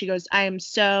documents. And she goes, I am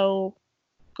so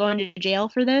going to jail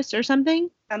for this or something.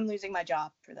 I'm losing my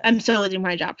job for this. I'm so losing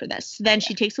my job for this. So then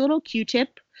she takes a little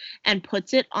Q-tip and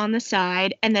puts it on the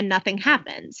side, and then nothing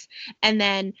happens. And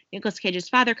then Nicolas Cage's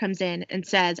father comes in and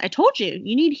says, I told you,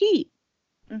 you need heat.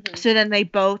 So then they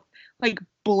both, like,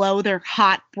 blow their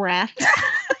hot breath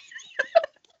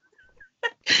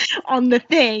on the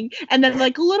thing, and then,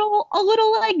 like, a little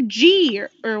like G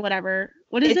or whatever.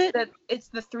 What is it? It's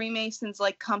the Three Masons,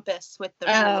 like, compass with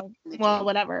the... well,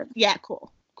 whatever. Yeah,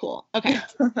 cool. Okay.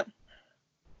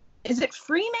 Is it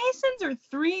Freemasons or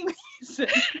Three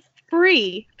Masons?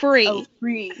 Free. Oh,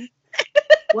 free.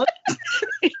 What?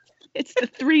 It's the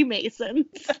Three Masons.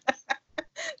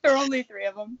 There are only 3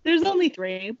 of them. There's only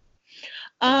 3.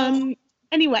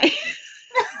 Anyway.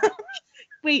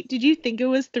 Wait, did you think it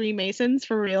was 3 Masons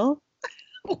for real?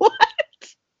 What?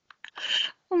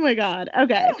 Oh my god.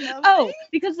 Okay. Oh,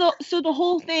 because the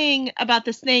whole thing about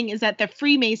this thing is that the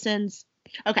Freemasons.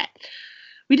 Okay.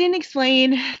 We didn't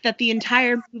explain that the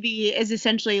entire movie is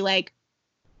essentially like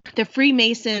the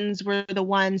Freemasons were the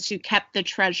ones who kept the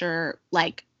treasure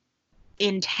like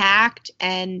intact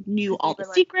and knew all the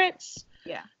secrets.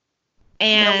 Yeah.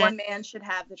 And no one man should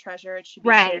have the treasure. It should be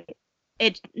right.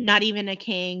 It's not even a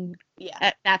king.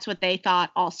 Yeah. That's what they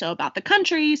thought also about the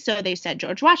country. So they said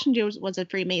George Washington was a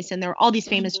Freemason. There were all these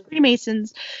famous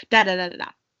Freemasons.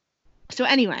 So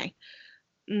anyway,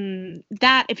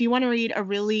 that if you want to read a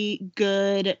really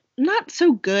good, not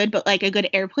so good, but like a good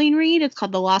airplane read, it's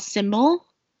called The Lost Symbol,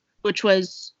 which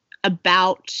was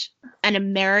about an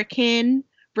American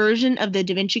version of the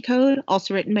Da Vinci Code,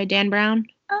 also written by Dan Brown.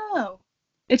 Oh.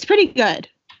 It's pretty good.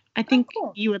 I think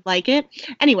cool. You would like it.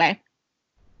 Anyway.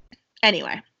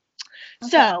 Okay.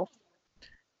 So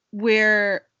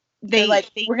we're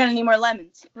gonna need more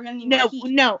lemons. We're gonna need more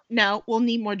heat. No, we'll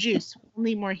need more juice. We'll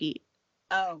need more heat.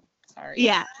 Oh, sorry.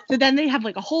 Yeah. So then they have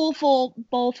like a whole full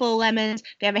bowl full of lemons.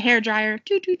 They have a hairdryer,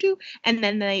 and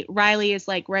then Riley is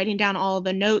like writing down all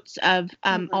the notes of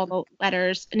all the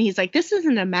letters, and he's like, "This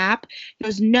isn't a map." He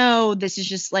goes, "No, this is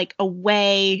just like a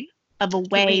way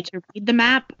to read the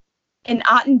map." An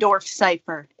Ottendorf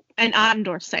cipher.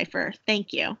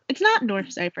 Thank you. It's not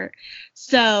Ottendorf cipher.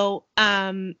 So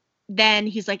then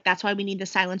he's like, that's why we need the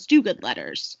Silence Dogood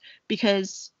letters,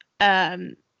 because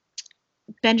Benjamin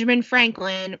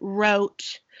Franklin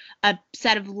wrote a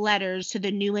set of letters to the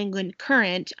New England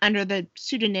Courant under the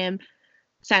pseudonym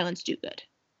Silence Dogood.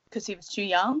 Because he was too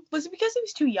young? Was it because he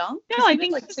was too young? No, I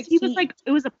think he was like,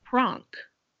 it was a prank.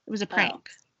 It was a prank.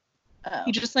 Oh.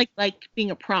 He just like being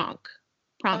a pranker.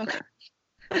 Okay.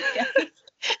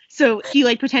 So he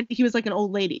like pretended he was like an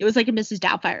old lady. It was like a Mrs.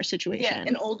 Doubtfire situation. Yeah,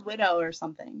 an old widow or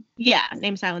something. Yeah,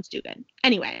 named Silence Dogood.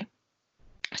 Anyway,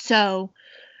 so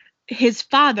his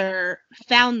father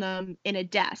found them in a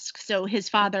desk. So his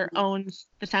father owns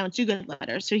the Silence Dogood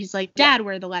letters. So he's like, Dad,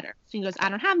 where are the letters? So he goes, I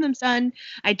don't have them, son.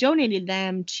 I donated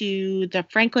them to the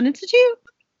Franklin Institute.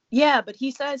 Yeah, but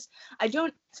he says,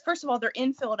 first of all, they're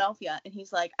in Philadelphia. And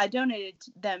he's like, I donated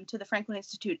them to the Franklin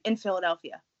Institute in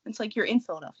Philadelphia. It's like, you're in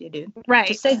Philadelphia, dude. Right.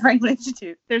 Just say Franklin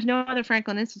Institute. There's no other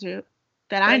Franklin Institute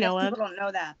that I know of. People don't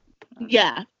know that.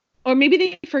 Yeah. Or maybe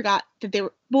they forgot that they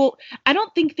were. Well, I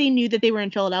don't think they knew that they were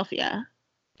in Philadelphia.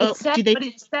 It said, but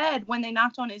it said when they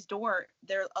knocked on his door,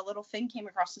 a little thing came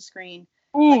across the screen,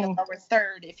 like a lower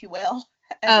third, if you will.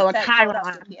 Oh, a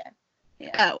chyron.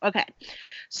 Yeah. Oh, okay.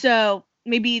 So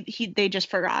maybe they just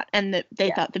forgot, and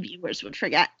they thought the viewers would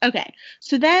forget. Okay.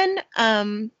 So then,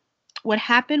 what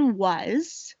happened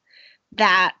was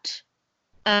that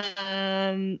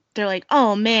they're like,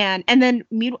 oh man, and then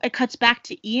it cuts back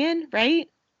to Ian, right?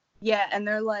 Yeah, and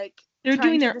they're like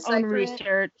doing their own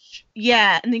research.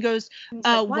 Yeah, and he goes,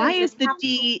 why is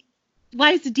the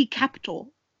D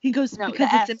capital? He goes, no,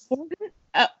 because it's important.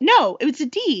 No, it was a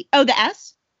D. Oh, the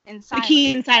S? The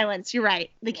key in silence. You're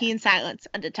right. The key in silence,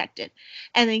 undetected.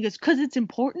 And then he goes, because it's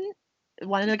important.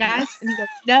 One of the guys, and he goes,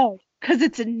 no, because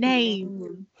it's a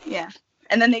name. Yeah.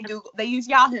 And then they use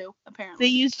Yahoo, apparently.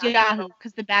 They used Yahoo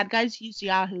because the bad guys use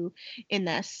Yahoo in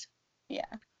this. Yeah.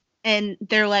 And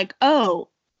they're like, oh,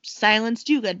 Silence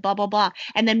Dogood, blah, blah, blah.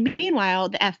 And then meanwhile,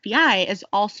 the FBI is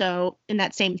also in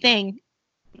that same thing.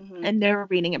 Mm-hmm. And they're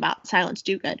reading about Silence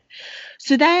Dogood.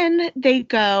 So then they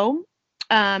go,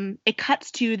 it cuts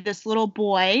to this little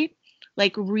boy,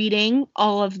 like reading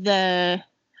all of the,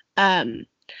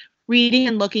 reading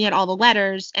and looking at all the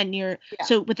letters. And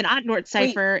so with an Ottenort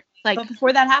cipher, but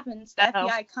before that happens, the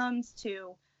FBI comes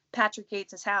to Patrick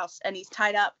Gates' house and he's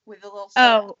tied up with a little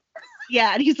soda.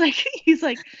 Yeah, and he's like,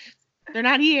 they're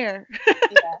not here.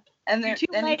 Yeah, and what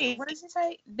does he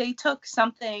say? They took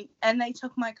something and they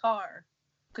took my car.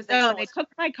 They took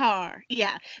my car.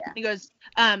 Yeah. He goes,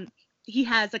 he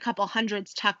has a couple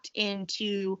hundreds tucked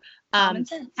into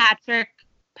Patrick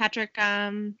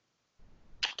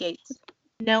Gates.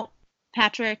 No,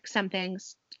 Patrick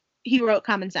somethings. He wrote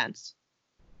Common Sense.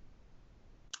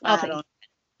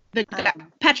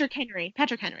 Patrick Henry.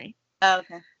 Oh,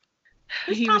 okay.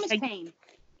 Who's Thomas Paine?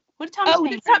 What did Thomas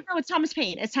Paine say? No, it's Thomas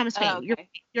Paine. It's Thomas Paine. Oh, okay.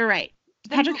 You're right.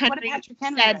 Patrick Henry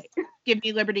said, "Give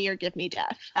me liberty or give me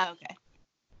death." Oh, okay.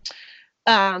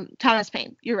 Thomas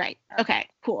Paine. You're right. Okay,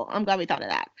 cool. I'm glad we thought of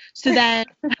that. So then,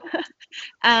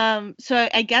 so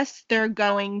I guess they're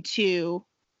going to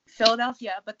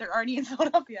Philadelphia, but they're already in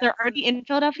Philadelphia. They're already in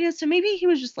Philadelphia, so maybe he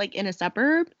was just like in a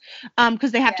suburb,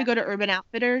 because they have to go to Urban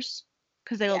Outfitters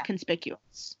because they look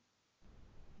conspicuous.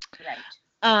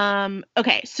 Right.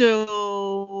 Okay,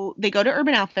 so they go to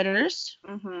Urban Outfitters,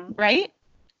 right?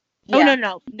 Yeah. Oh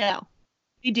no.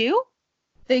 They do?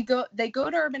 They go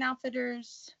to Urban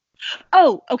Outfitters.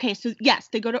 Oh, okay. So yes,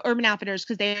 they go to Urban Outfitters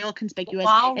because they look conspicuous.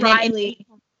 While Riley.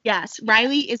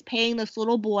 Riley is paying this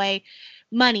little boy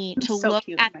money to look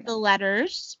at the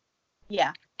letters.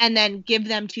 Yeah. And then give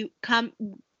them to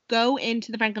go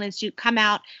into the Franklin Institute, come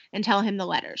out and tell him the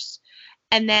letters.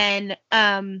 And then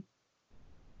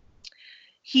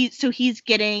he's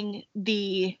getting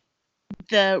the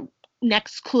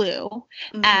next clue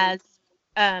as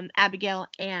Abigail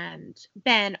and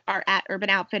Ben are at Urban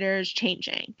Outfitters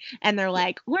changing, and they're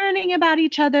like learning about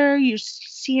each other. You're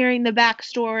hearing the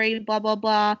backstory, blah blah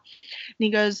blah. And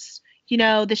he goes,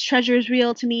 this treasure is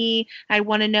real to me. I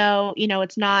want to know,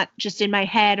 it's not just in my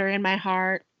head or in my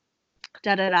heart.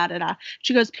 Da da da da da.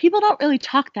 She goes, people don't really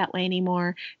talk that way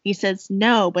anymore. He says,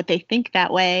 no, but they think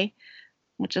that way,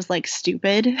 which is like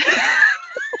stupid.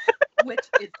 Which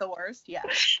is the worst, yeah.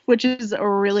 Which is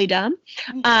really dumb.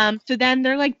 So then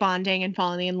they're like bonding and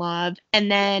falling in love.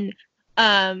 And then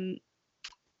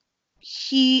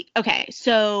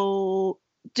so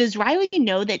does Riley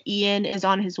know that Ian is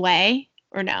on his way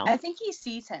or no? I think he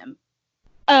sees him.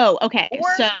 Oh, okay.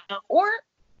 Or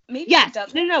maybe yes, he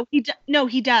doesn't. No,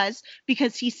 he does,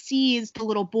 because he sees the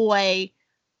little boy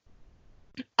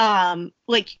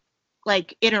like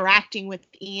interacting with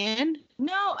Ian.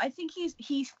 No, I think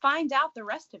he finds out the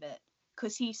rest of it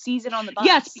because he sees it on the bus.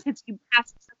 Yes, because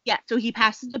so he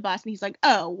passes the bus and he's like,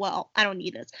 oh, well, I don't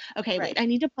need this. Okay, right. Wait, I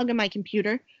need to plug in my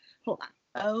computer. Hold on.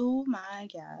 Oh my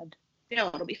God. No,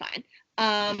 it'll be fine.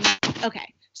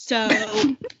 Okay, so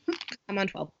I'm on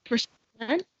 12%.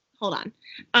 Hold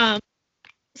on.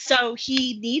 So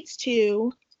he needs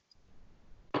to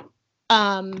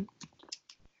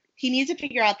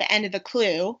figure out the end of the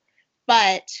clue,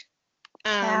 but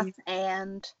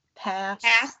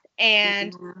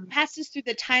passes through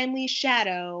the timely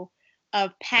shadow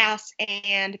of pass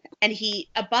and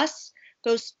a bus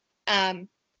goes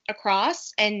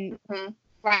across and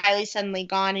Riley's suddenly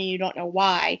gone and you don't know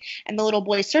why, and the little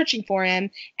boy's searching for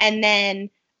him, and then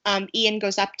Ian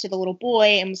goes up to the little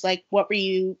boy and was like, what were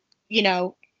you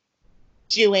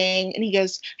doing? And he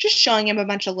goes, just showing him a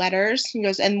bunch of letters. He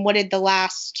goes, and what were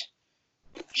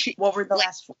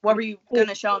you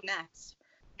gonna show him next?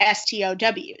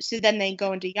 STOW. So then they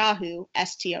go into Yahoo,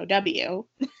 STOW.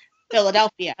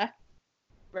 Philadelphia.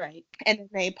 Right. And then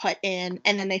they put in,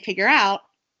 and then they figure out,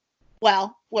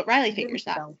 well, what Riley figures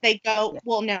out. They go,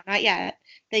 well, no, not yet.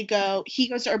 He goes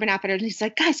to Urban Outfitters, and he's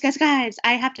like, guys,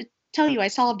 I have to tell you, I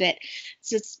solved it.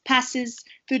 It passes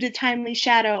through the timely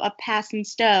shadow of Pass and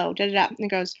Stowe, da-da-da. And he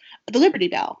goes, the Liberty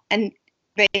Bell. And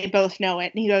they both know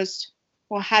it. And he goes,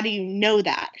 well, how do you know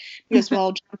that? He goes,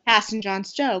 well, John Pass and John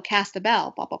Stowe cast the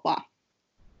bell, blah, blah, blah.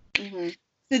 Mm-hmm.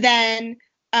 So then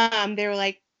they were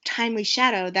like, timely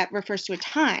shadow, that refers to a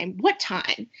time. What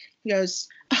time? He goes,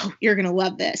 oh, you're going to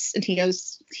love this. And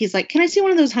he's like, can I see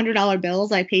one of those $100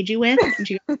 bills I paid you with? And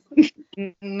she goes,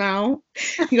 no.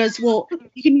 He goes, well,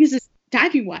 you can use this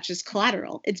diving watch as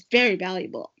collateral. It's very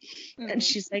valuable. Mm-hmm. And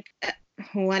she's like,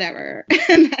 whatever.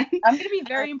 And then, I'm going to be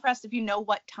very impressed if you know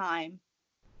what time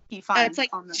he finds. It's like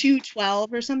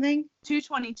 2:12 or something.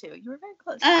 2:22. You were very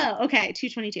close. Oh, okay.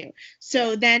 2:22.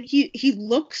 So then he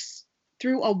looks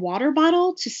through a water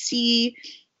bottle to see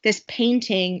this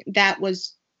painting that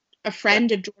was a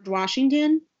friend of George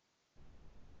Washington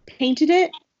painted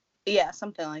it. Yeah,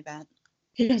 something like that.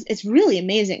 He goes, it's really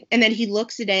amazing. And then he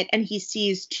looks at it and he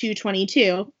sees 2:22.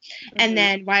 Mm-hmm. And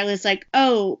then Riley's like,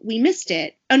 oh, we missed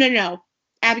it. Oh, no.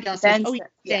 Abigail says, oh, we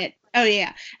missed it. Oh,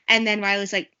 yeah. And then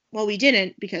Riley's like, well, we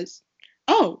didn't because,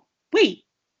 oh, wait.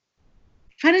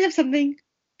 Find out something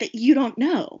that you don't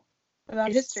know. About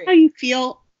Is history. this how you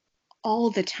feel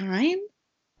all the time?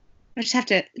 I just have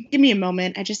to, give me a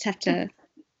moment. I just have to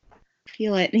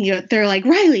feel it. And they're like,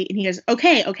 Riley. And he goes,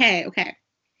 okay.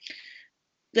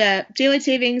 The daylight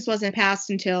savings wasn't passed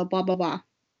until blah, blah, blah.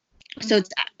 Mm-hmm. So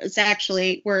it's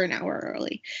actually, we're an hour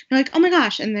early. They're like, oh my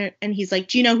gosh. And he's like,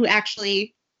 do you know who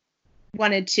actually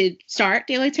wanted to start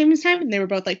daylight savings time? And they were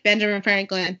both like, Benjamin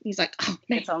Franklin. He's like, oh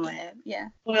man. It's on my head. Yeah.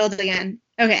 Boiled again.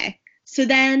 Okay. So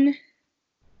then,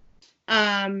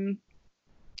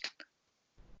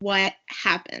 what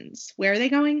happens? Where are they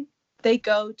going? They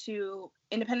go to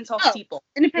Independence Hall steeple.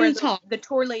 Independence Hall. The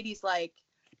tour lady's like,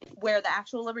 where the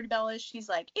actual Liberty Bell is, she's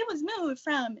like, it was moved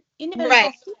from Independence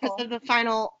Hall steeple. Right, because the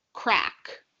final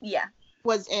crack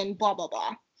was in blah, blah,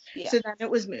 blah. Yeah. So then it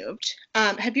was moved.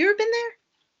 Have you ever been there?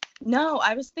 No,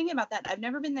 I was thinking about that. I've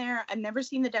never been there. I've never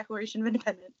seen the Declaration of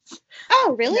Independence.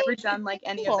 Oh, really? I've never done like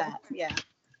any of that. Yeah.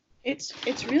 It's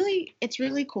really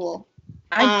cool.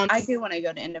 I do want to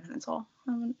go to Independence Hall.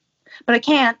 But I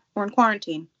can't. We're in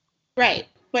quarantine. Right.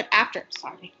 But after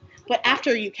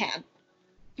you can.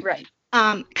 Right.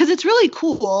 Because it's really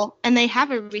cool, and they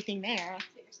have everything there.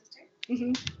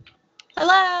 Mm-hmm.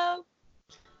 Hello.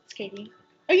 It's Katie.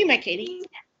 Oh, you met Katie?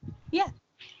 Yeah.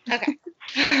 Okay.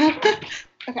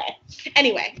 Okay.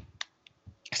 Anyway,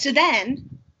 so then,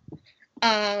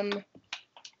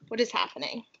 what is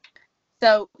happening?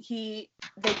 So they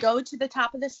go to the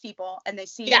top of the steeple, and they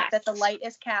see that the light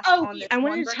is cast on this I one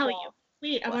wanted to brick tell wall. you.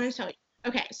 Wait, I wanted to tell you.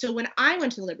 Okay, so when I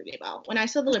went to the Liberty Bell, when I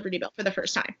saw the Liberty Bell for the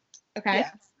first time, okay,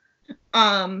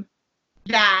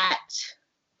 that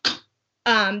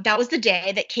was the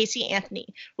day that Casey Anthony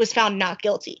was found not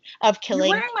guilty of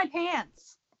killing. You're wearing my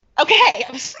pants. Okay,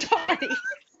 I'm sorry.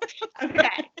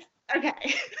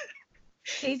 Okay.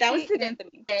 Casey that was the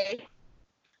Anthony. Day.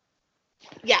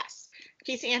 Yes,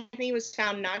 Casey Anthony was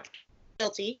found not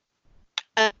guilty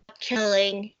of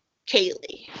killing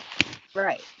Kaylee.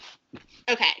 Right.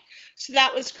 Okay, so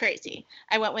that was crazy.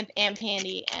 I went with Aunt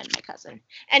Pandy and my cousin.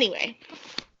 Anyway.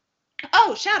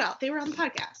 Oh, shout out. They were on the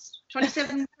podcast.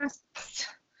 27 podcasts.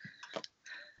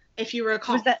 If you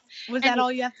recall. Was that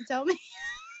all you have to tell me?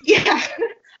 Yeah.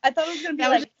 I thought it was going to be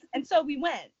like, and so we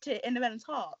went to Independence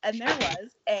Hall, and there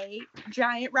was a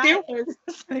giant riot.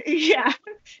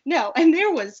 No, and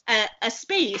there was a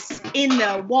space in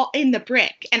the wall, in the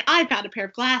brick, and I found a pair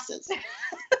of glasses.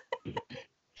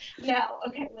 No,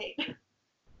 okay, wait.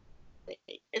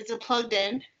 Is it plugged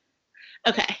in?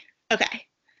 Okay.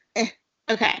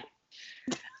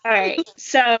 All right.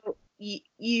 So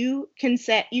you can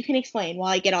explain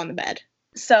while I get on the bed.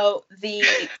 So the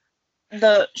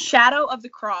shadow of the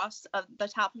cross of the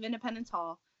top of Independence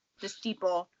Hall, the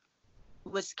steeple,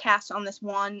 was cast on this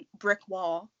one brick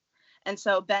wall. And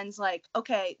so Ben's like,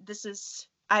 okay,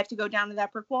 I have to go down to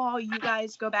that brick wall. You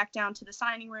guys go back down to the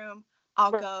signing room.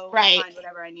 I'll go find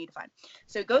whatever I need to find.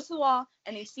 So he goes to the wall,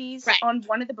 and he sees on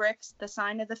one of the bricks the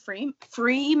sign of the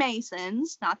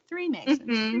Freemasons, not three Masons,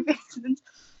 Freemasons.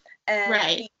 And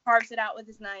he carves it out with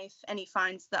his knife, and he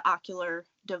finds the ocular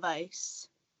device,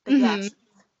 the glasses.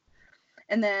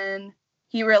 And then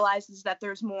he realizes that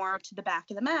there's more to the back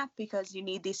of the map because you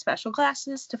need these special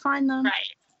glasses to find them.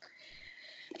 Right.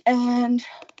 And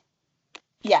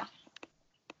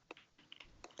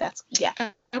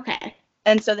okay.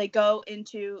 And so they go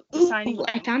into the signing room.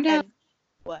 I found out.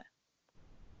 What?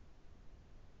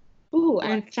 Ooh,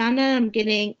 I found out I'm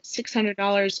getting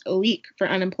 $600 a week for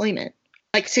unemployment.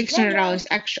 Like $600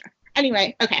 extra.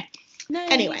 Anyway, okay.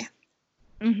 Nice. Anyway.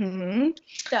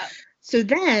 So So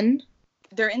then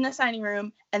they're in the signing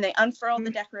room and they unfurl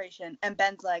the decoration and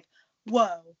Ben's like,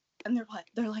 whoa. And they're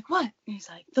like, what? And he's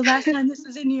like, the last time this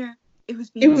was in here, it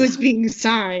was being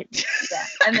signed. Yeah.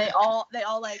 And they all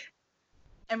like,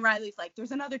 and Riley's like,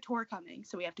 there's another tour coming,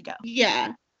 so we have to go. Yeah.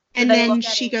 So And then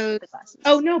she goes,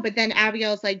 oh no, but then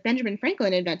Abigail's like, Benjamin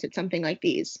Franklin invented something like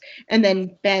these. And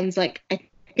then Ben's like, I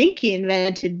think he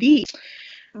invented these.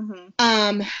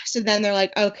 So then they're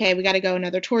like, okay, we got to go.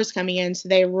 Another tour's coming in. So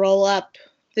they roll up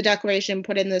the decoration,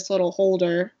 put in this little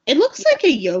holder. It looks like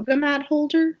a yoga mat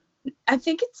holder. I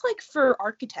think it's like for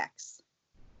architects.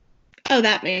 Oh,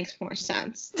 that makes more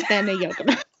sense than a yoga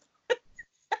mat.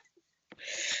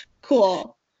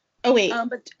 Cool. Oh wait,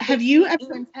 but have you ever?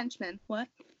 Ian's henchman. What?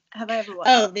 Have I ever watched?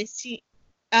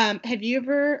 Oh, have you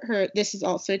ever heard? This is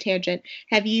also a tangent.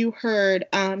 Have you heard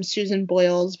Susan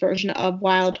Boyle's version of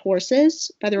Wild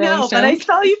Horses by the Rolling Stones? No, but I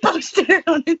saw you posted it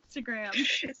on Instagram.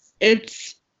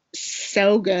 It's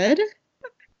so good.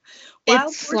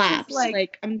 Wild It slaps. Horses,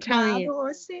 like I'm telling Wild you.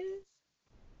 Horses?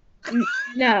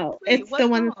 No, Wait, it's what the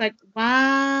one song? that's like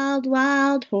wild,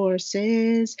 wild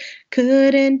horses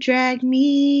couldn't drag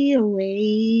me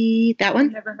away. That I've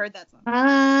one? never heard that song.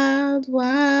 Wild,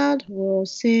 wild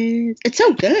horses. It's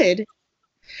so good.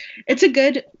 It's a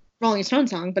good Rolling Stone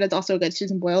song, but it's also a good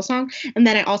Susan Boyle song. And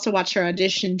then I also watched her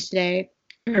audition today,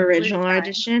 her original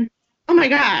audition. Oh my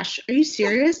gosh, are you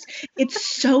serious? It's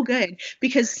so good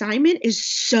because Simon is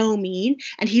so mean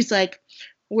and he's like,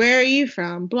 where are you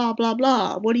from? Blah, blah,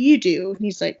 blah. What do you do? And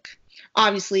he's like,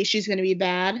 obviously she's going to be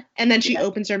bad. And then she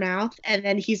opens her mouth and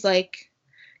then he's like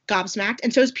gobsmacked.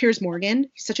 And so is Piers Morgan.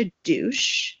 He's such a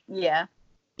douche. Yeah.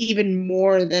 Even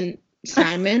more than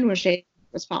Simon, which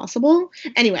was possible.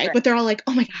 Anyway, but they're all like,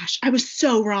 oh my gosh, I was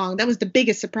so wrong. That was the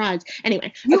biggest surprise.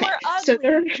 Anyway. You okay, were ugly. So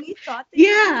we thought that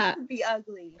you would be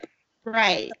ugly.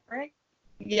 Right. Right?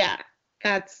 Yeah.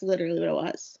 That's literally what it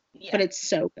was. Yeah. But it's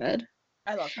so good.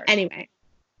 I love her. Anyway.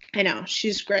 I know,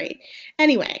 she's great.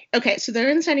 Anyway, okay, so they're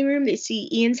in the dining room. They see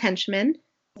Ian's henchmen.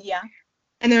 Yeah.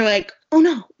 And they're like, oh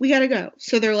no, we gotta go.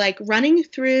 So they're like running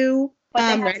through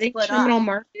Reading Terminal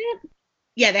Market.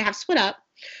 Yeah, they have split up.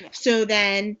 Yeah. So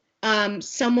then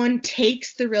someone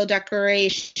takes the real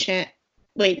decoration.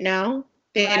 Wait, no,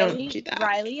 they don't do that.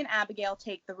 Riley and Abigail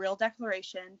take the real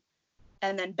declaration.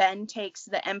 And then Ben takes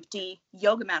the empty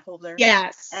yoga mat holder.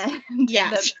 Yes. And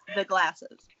the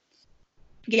glasses.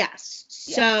 Yes.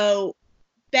 Yeah. So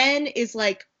Ben is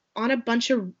like on a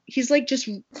bunch of, he's like just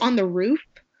on the roof,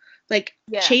 like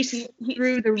chased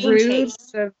through the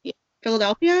roofs of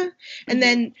Philadelphia. And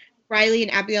then Riley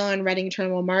and Abigail are in Reading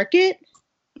Terminal Market,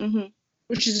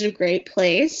 which is a great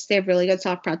place. They have really good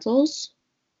soft pretzels.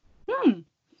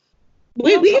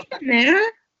 Wait, we've been there.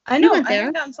 I know. I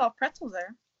haven't gotten soft pretzels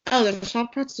there. Oh, the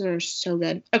soft pretzels are so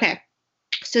good. Okay.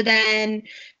 So then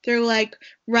they're like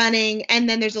running, and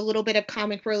then there's a little bit of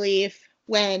comic relief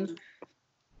when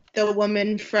the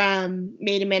woman from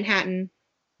Maid in Manhattan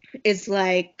is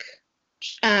like,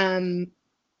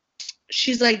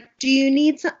 she's like, do you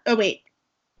need some? Oh, wait.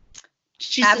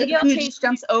 Abigail Chase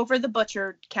jumps over the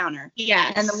butcher counter.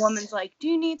 Yes. And the woman's like, do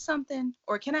you need something?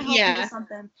 Or can I help you with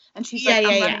something? And she's like,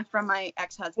 I'm running from my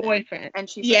ex-husband. Boyfriend. And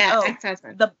she's like, oh,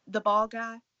 ex-husband. The ball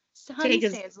guy? Honey,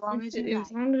 stay as long as you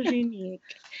need.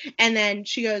 And then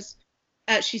she goes,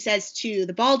 she says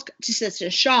to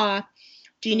Shaw,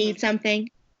 do you need something?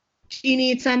 Do you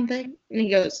need something?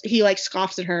 And he like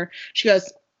scoffs at her. She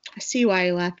goes, I see why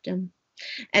you left him.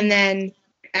 And then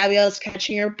Abigail's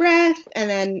catching her breath. And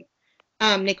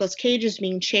then Nicolas Cage is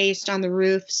being chased on the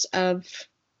roofs of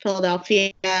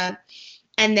Philadelphia.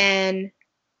 And then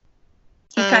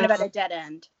he's kind of at a dead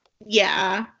end.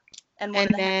 Yeah. And one of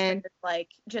the henchmen is like,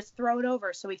 just throw it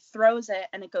over. So he throws it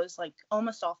and it goes like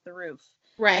almost off the roof.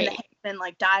 Right. And the henchman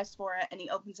like dives for it and he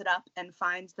opens it up and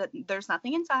finds that there's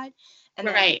nothing inside. And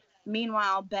then,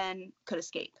 meanwhile, Ben could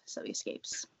escape. So he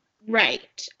escapes.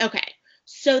 Right. Okay.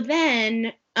 So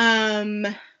then,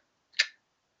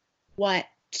 what?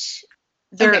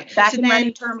 They're back in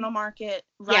Reading Terminal Market.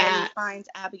 Riley finds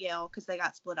Abigail because they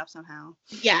got split up somehow.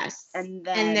 Yes. And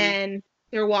then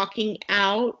they're walking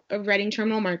out of Reading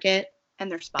Terminal Market. And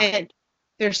they're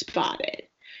spotted.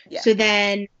 Yeah. So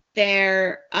then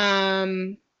they're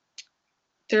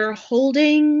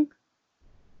holding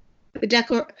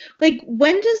the like,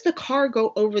 when does the car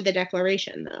go over the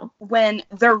declaration though? When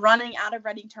they're running out of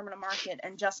Reading Terminal Market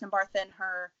and Justin Bartha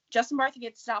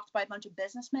gets stopped by a bunch of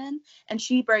businessmen and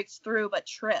she breaks through but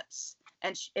trips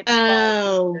and it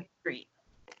falls into the street.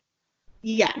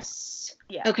 Yes.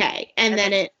 Yeah. Okay. And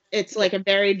then it's like a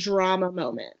very drama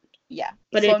moment. Yeah.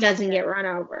 But Slow it doesn't motion. get run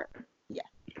over. Yeah.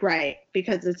 Right.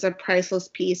 Because it's a priceless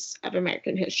piece of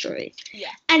American history.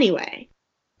 Yeah. Anyway.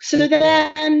 So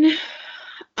then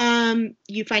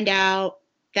you find out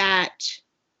that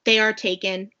they are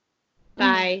taken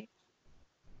by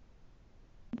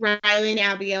Riley and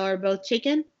Abigail are both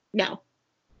taken? No.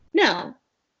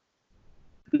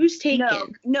 Who's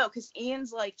taken? No, because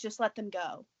Ian's like, just let them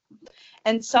go.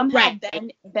 And somehow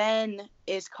Right. Ben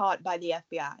is caught by the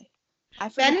FBI.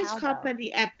 Ben is caught by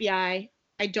the FBI.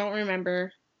 I don't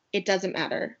remember. It doesn't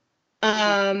matter.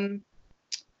 But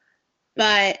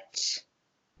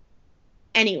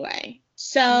anyway,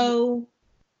 so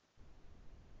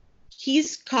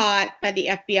he's caught by the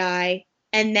FBI,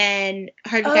 and then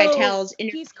Harvey Keitel's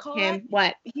interviewing him.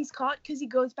 What? He's caught because he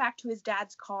goes back to his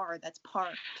dad's car that's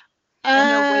parked.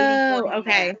 Oh,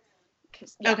 okay. Okay.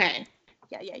 Okay.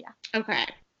 Yeah. Okay.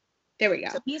 There we go.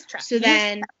 So he's trapped. So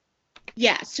then,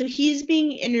 so he's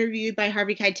being interviewed by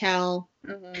Harvey Keitel,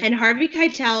 and Harvey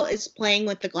Keitel is playing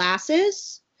with the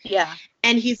glasses. Yeah.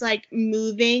 And he's like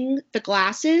moving the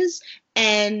glasses,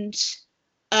 and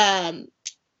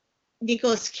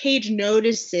Nicolas Cage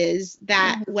notices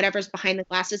that whatever's behind the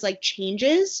glasses like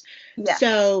changes. Yeah.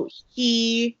 So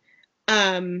he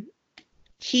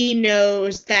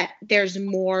knows that there's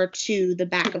more to the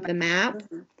back of the map.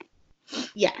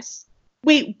 Yes.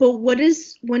 Wait, but what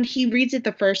is when he reads it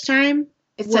the first time?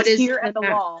 It what says is here at the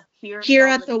map? wall. Here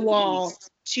at the wall,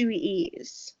 2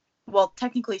 E's. Well,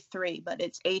 technically 3, but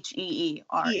it's HEER.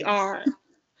 ER.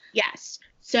 Yes.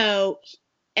 So,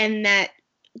 and that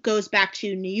goes back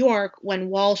to New York when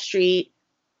Wall Street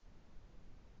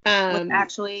was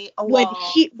actually a wall.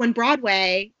 When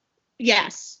Broadway,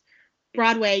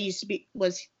 Broadway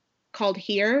was called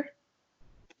Here.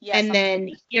 Yes, and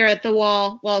then Here at the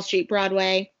Wall, Wall Street,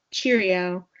 Broadway,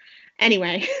 cheerio.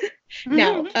 Anyway,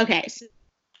 no, okay. So,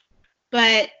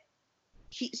 but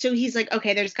he's like,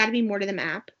 okay, there's got to be more to the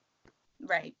map.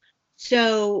 Right.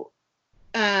 So,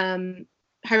 Harvey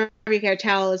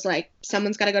Keitel is like,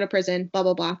 someone's got to go to prison, blah,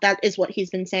 blah, blah. That is what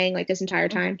he's been saying like this entire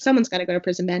time. Someone's got to go to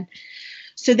prison, Ben.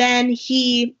 So then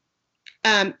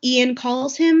Ian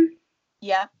calls him.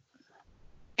 Yeah.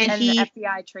 And the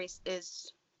FBI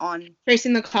is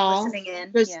tracing the call. Listening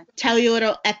in. Goes, tell your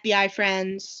little FBI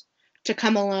friends to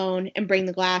come alone and bring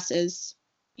the glasses.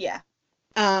 Yeah.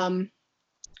 Da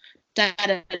da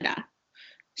da da.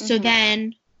 So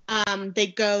then they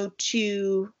go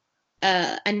to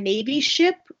a Navy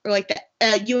ship, or like the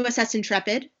USS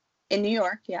Intrepid. In New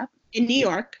York, yeah. In New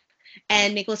York.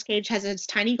 And Nicolas Cage has his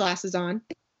tiny glasses on.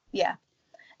 Yeah.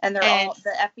 And they're all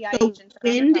the FBI agents.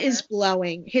 The wind is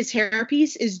blowing. His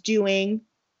hairpiece is doing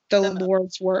the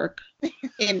Lord's work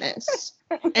in this.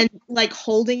 And like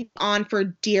holding on for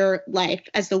dear life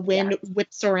as the wind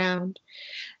whips around.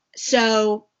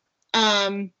 So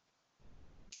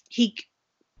he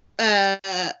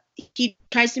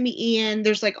tries to meet Ian.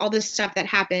 There's like all this stuff that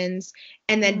happens,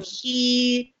 and then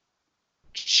he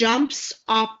jumps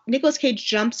off. Nicolas Cage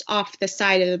jumps off the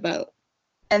side of the boat.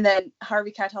 And then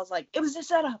Harvey Keitel's like, it was a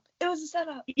setup. It was a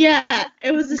setup. Yeah,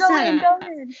 it was a setup. Go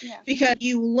in. Yeah. Because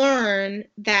you learn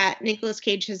that Nicolas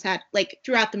Cage has had, like,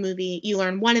 throughout the movie, you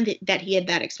learn that he had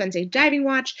that expensive diving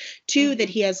watch. 2, that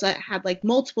he has had, like,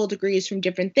 multiple degrees from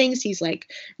different things. He's, like,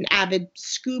 an avid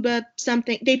scuba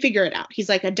something. They figure it out. He's,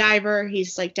 like, a diver.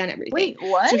 He's, like, done everything. Wait,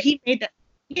 what? So he made that.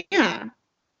 Yeah.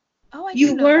 Oh, I you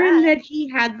didn't know learn that he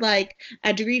had, like,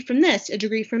 a degree from this, a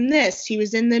degree from this. He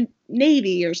was in the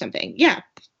Navy or something. Yeah.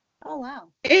 Oh, wow.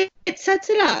 It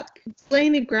sets it up. It's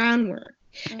laying the groundwork.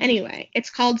 Anyway, it's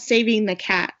called Saving the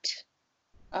Cat.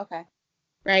 Okay.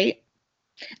 Right?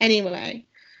 Anyway,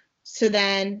 so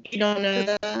then you don't know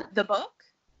the book?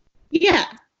 Yeah.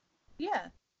 Yeah.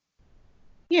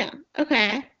 Yeah.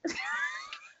 Okay.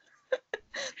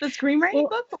 The screenwriting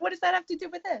book? But what does that have to do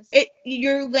with this?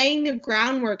 You're laying the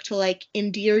groundwork to like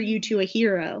endear you to a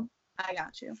hero. I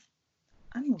got you.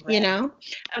 I'm red. You know?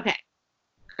 Okay.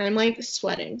 I'm like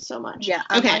sweating so much. Yeah,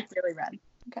 I'm like really red.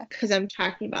 Okay. Because I'm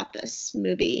talking about this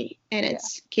movie and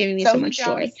it's giving me so much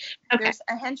joy. Okay. There's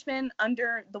a henchman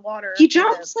under the water. He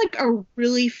jumps like a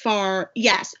really far.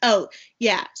 Yes. Oh,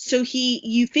 yeah. So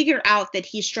you figure out that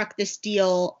he struck this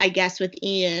deal, I guess, with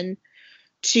Ian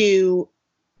to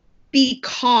be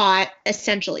caught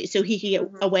essentially so he could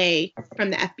get away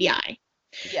from the FBI.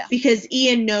 Yeah. Because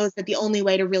Ian knows that the only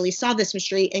way to really solve this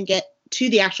mystery and get to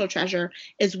the actual treasure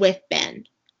is with Ben.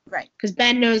 Right. Because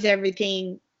Ben knows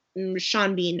everything.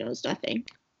 Sean Bean knows nothing.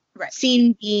 Right.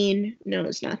 Sean Bean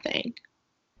knows nothing.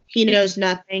 He knows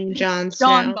nothing. John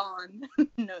Bond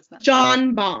knows nothing.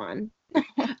 John Bond.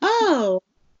 Oh.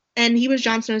 And he was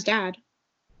Jon Snow's dad.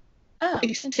 Oh,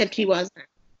 Except he wasn't.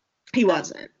 He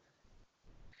wasn't.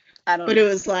 I don't But know. it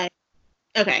was like,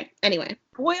 okay, anyway.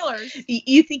 Spoilers.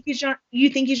 You think he's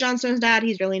Jon Snow's dad?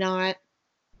 He's really not.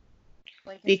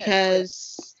 Like I said,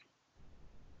 Because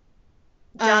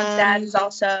Jon's dad is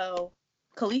also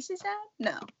Khaleesi's dad?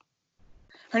 No.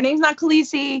 Her name's not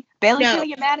Khaleesi. Bailey's No. gonna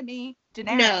get mad at me.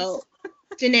 Daenerys. No.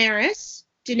 Daenerys.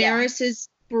 Daenerys's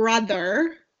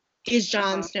brother is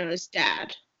Jon Uh-huh. Snow's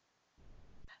dad.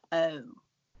 Oh.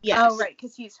 Yes. Oh, right,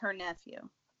 because he's her nephew.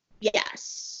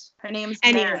 Yes. Her name's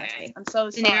Daenerys. Anyway. I'm so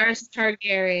sorry. Daenerys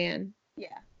Targaryen.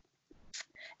 Yeah.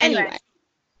 Anyway.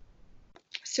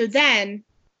 So then,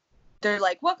 They're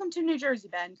like, welcome to New Jersey,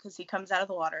 Ben, because he comes out of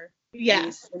the water. yeah.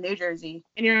 He's in New Jersey.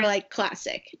 And you're like,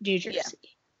 classic New Jersey. Yeah.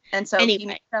 And so he Anyway.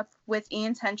 meets up with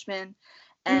Ian's henchmen,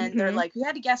 and they're Mhm. like, we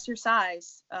had to guess your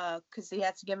size, because he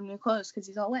had to give him new clothes because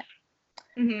he's all wet.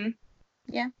 Mm-hmm.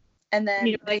 And then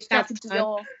You're they like, struck a that's fun.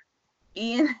 deal.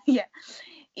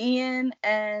 Ian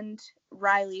and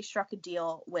Riley struck a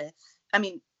deal with,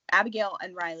 Abigail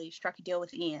and Riley struck a deal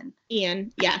with Ian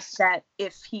Ian, yes. that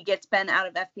if he gets Ben out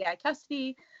of FBI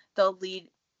custody, they'll lead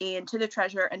Ian to the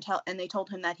treasure and they told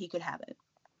him that he could have it.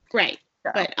 Right.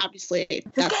 So, But obviously,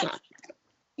 that's scam. not.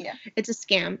 Yeah. It's a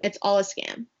scam. It's all a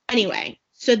scam. Anyway,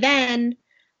 so then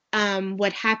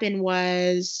what happened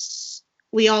was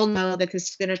we all know that this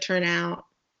is going to turn out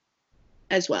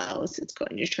as well as it's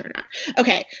going to turn out.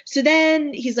 Okay, so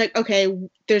then he's like, okay,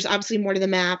 there's obviously more to the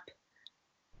map.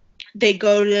 They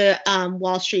go to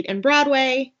Wall Street and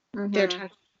Broadway. They're talking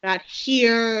about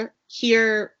here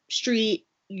street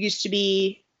used to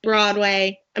be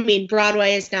Broadway. I mean,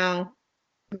 Broadway is now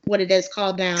what it is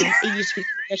called now. It used to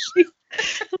be street.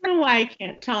 I don't know why I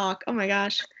can't talk. Oh my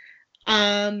gosh.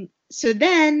 So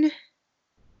then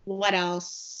what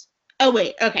else? Oh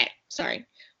wait, okay, sorry.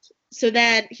 So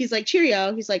then he's like,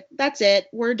 cheerio. He's like, that's it.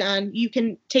 We're done. You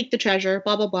can take the treasure,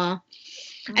 blah, blah, blah.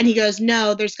 And he goes,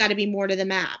 no, there's got to be more to the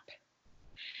map.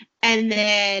 And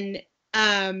then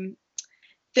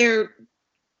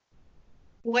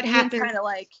what happened? Kind of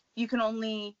like, you can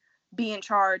only be in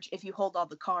charge if you hold all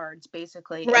the cards,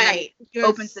 basically. Right. And then he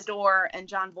opens the door, and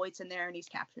Jon Voight's in there, and he's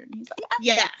captured. And he's like,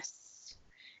 Yes.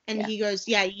 And Yeah. he goes,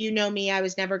 yeah, you know me. I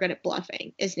was never good at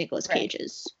bluffing, is Nicolas Right.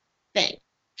 Cage's thing.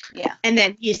 Yeah. And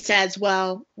then he says,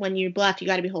 well, when you bluff, you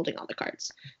got to be holding all the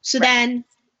cards. So Right. then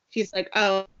he's like,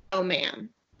 oh man.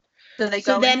 So they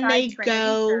So go then inside they Trinity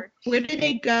go, Church. where do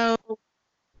they go?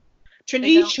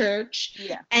 Trinity go- Church.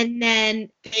 Yeah. And then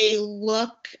they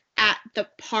look at the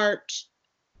part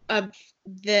of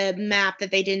the map that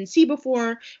they didn't see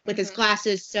before with his Mhm.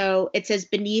 glasses. So it says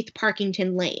beneath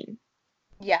Parkington Lane.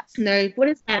 Yes. And they're like, what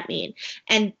does that mean?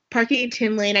 And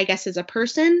Parkington Lane, I guess, is a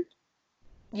person.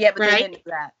 Yeah, but Right? they didn't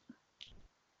do that.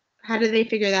 How did they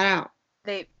figure that out?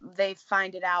 They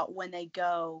find it out when they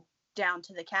go down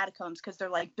to the catacombs because they're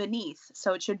like beneath,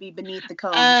 so it should be beneath the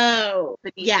cone. Oh,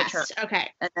 beneath the yes. church. Okay.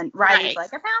 And then Riley's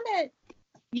Right. like, I found it.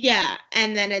 Yeah,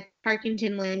 and then at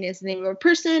Parkington Lane is the name of a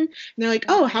person, and they're like,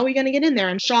 oh, how are we going to get in there?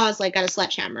 And Shaw's like got a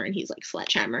sledgehammer, and he's like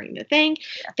sledgehammering the thing.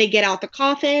 Yeah. They get out the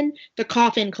coffin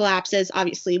collapses,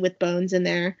 obviously, with bones in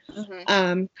there,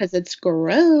 Mm-hmm. because it's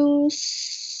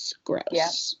gross. Yeah.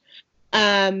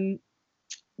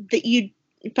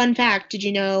 Fun fact, did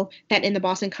you know that in the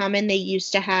Boston Common, they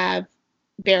used to have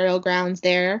burial grounds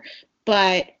there,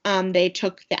 but they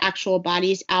took the actual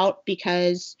bodies out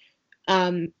because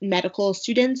medical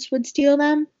students would steal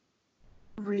them.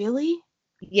 Really?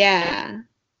 Yeah,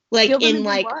 like Steal them in and do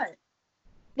like what?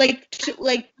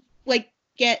 like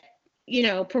get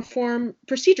perform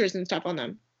procedures and stuff on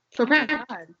them for Oh my practice.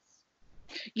 God.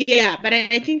 Yeah, but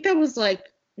I think that was like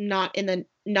not in the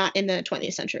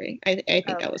 20th century. I think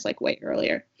Okay. that was like way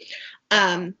earlier.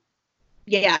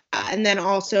 Yeah, and then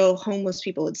also homeless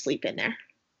people would sleep in there.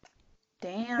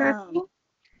 Damn.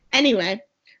 Anyway,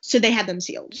 so they had them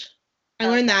sealed. I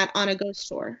Okay. learned that on a ghost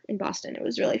tour in Boston. It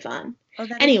was really fun. Oh,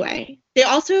 that is Anyway, there's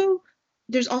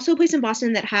also a place in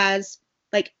Boston that has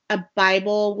like a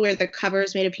Bible where the cover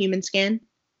is made of human skin.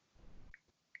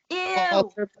 Ew.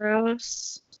 Ultra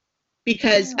gross.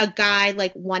 Because Ew. a guy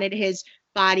like wanted his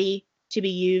body to be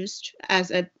used as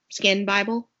a skin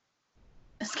Bible.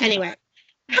 Anyway.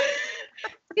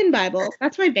 Skin Bible.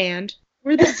 That's my band.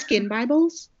 We're the Skin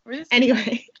Bibles.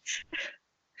 Anyway.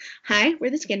 Hi, we're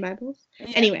the Skin Bibles. Yeah.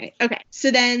 Anyway, okay.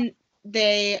 So then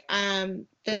they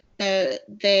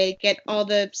they get all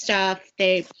the stuff.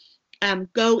 They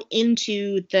go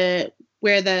into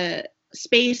where the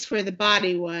space where the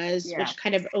body was, Yeah. which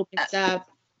kind of opens up.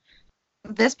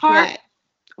 This part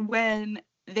What? when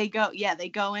they go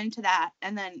into that,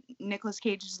 and then Nicolas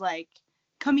Cage is like,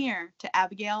 "Come here" to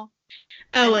Abigail,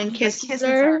 Oh, and kisses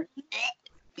her.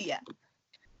 Yeah.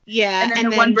 Yeah, And then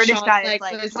the one British Shaw's guy is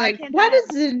like, was "Why like, can't why I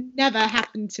does it never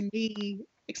happen to me?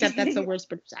 Except that's the worst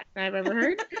British accent I've ever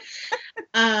heard.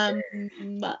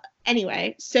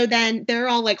 Anyway, so then they're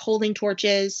all like holding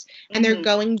torches and they're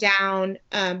going down,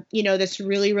 this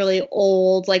really, really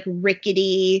old, like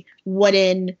rickety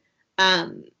wooden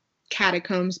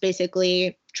catacombs,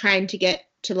 basically trying to get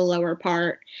to the lower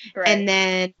part. Right. And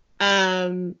then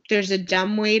there's a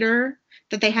dumbwaiter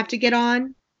that they have to get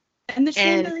on. And the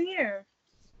chandelier.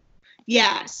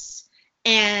 Yes.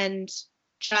 And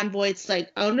John Voight's like,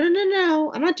 oh,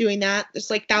 no, I'm not doing that. There's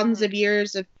like thousands of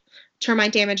years of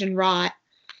termite damage and rot.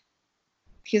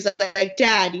 He's like,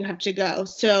 Dad, you have to go.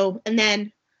 So, and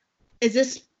then, is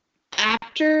this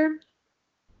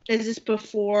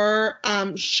before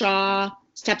Shaw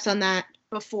steps on that?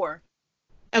 Before.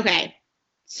 Okay.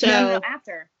 So. No,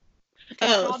 after.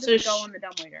 Shaw doesn't go on the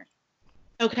dumbwaiter.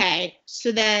 Okay.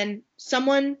 So then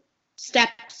someone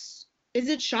steps. Is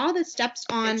it Shaw that steps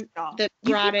on the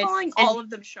rotted? You keep calling all of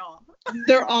them Shaw.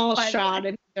 They're all Shaw,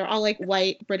 and they're all like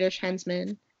white British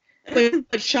henchmen.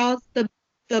 But Shaw's the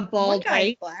bald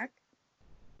white. Black.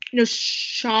 No,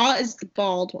 Shaw is the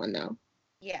bald one though.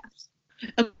 Yes.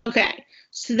 Okay.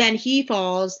 So then he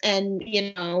falls and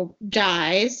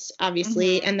dies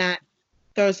obviously, and that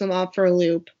throws them off for a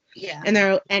loop. Yeah.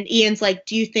 And Ian's like,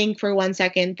 do you think for 1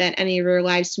 second that any of your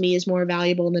lives to me is more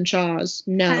valuable than Shaw's?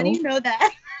 No. How do you know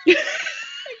that? I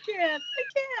can't.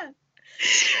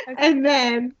 Okay. And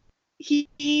then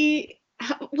he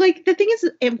like, the thing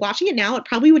is, watching it now, it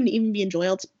probably wouldn't even be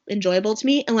enjoyable to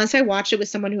me unless I watched it with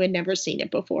someone who had never seen it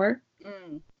before.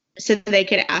 So they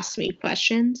could ask me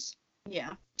questions.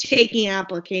 Yeah. Taking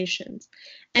applications.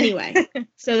 Anyway,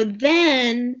 so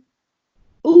then,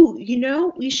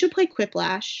 we should play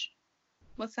Quiplash.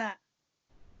 What's that?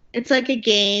 It's like a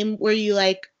game where you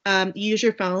use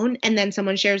your phone and then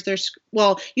someone shares their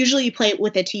usually you play it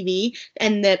with a TV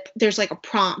and there's like a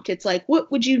prompt. It's like, what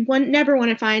would you never want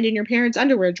to find in your parents'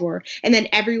 underwear drawer? And then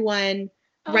everyone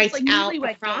writes out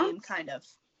a prompt, game, kind of.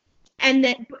 And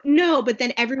then but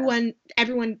then everyone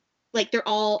like they're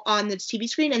all on the TV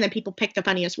screen and then people pick the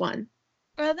funniest one.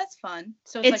 Oh, that's fun.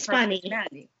 So it's like funny.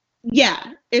 Humanity.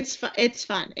 Yeah, it's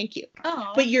fun and cute.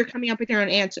 Oh. But you're coming up with your own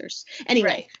answers.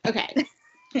 Anyway, right. Okay.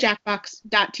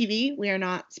 Jackbox.tv. We are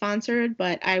not sponsored,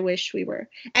 but I wish we were.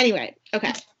 Anyway,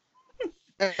 okay.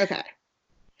 Okay.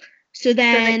 So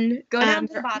then go down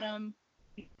to the bottom.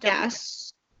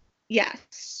 Yes.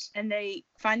 And they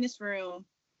find this room,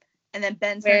 and then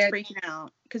Ben starts freaking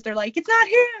out because they're like, "It's not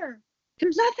here.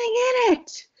 There's nothing in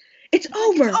it. It's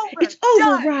over. It's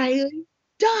over, Riley.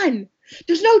 Done.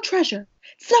 There's no treasure.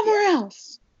 It's somewhere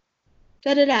else."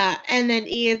 Da-da-da. And then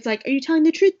Ian's like, "Are you telling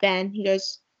the truth, Ben?" He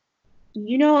goes,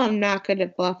 I'm not good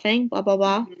at bluffing, blah, blah,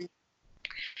 blah.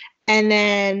 And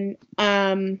then,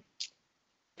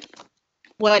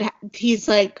 he's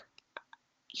like,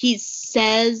 he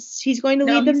says he's going to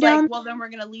lead them down. Like, well, then we're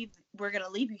going to leave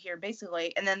you here,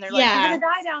 basically. And then they're like, you're going to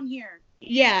die down here.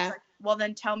 Yeah. Like, well,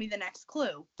 then tell me the next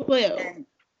clue. And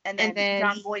then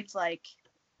John Voight's like,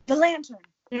 the lantern.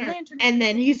 The lantern. And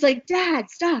then he's like, Dad,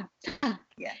 stop.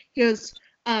 Yeah. He goes,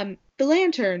 the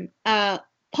lantern,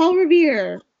 Paul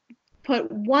Revere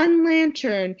put one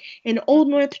lantern in Old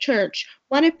North Church,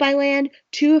 one if by land,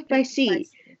 two if by sea.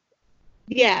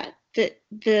 Yeah,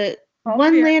 the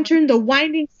one lantern, the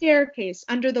winding staircase,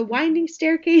 under the winding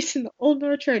staircase in the Old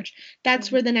North Church.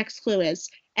 That's where the next clue is.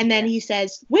 And then he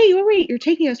says, wait, you're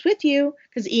taking us with you.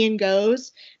 Because Ian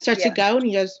starts to go, and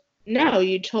he goes, no,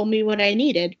 you told me what I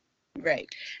needed. Right.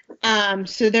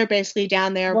 So they're basically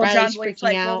down there. Well, Riley's John Voight's freaking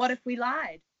like, out. well, what if we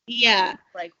lied? Yeah.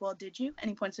 Like, well, did you? And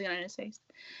he points the gun in his face.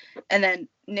 And then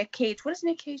Nick Cage, what does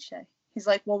Nick Cage say? He's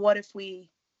like, well, what if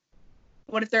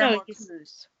there are more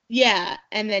clues? Yeah.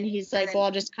 And then he's like, well,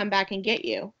 I'll just come back and get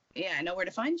you. Yeah, I know where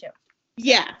to find you.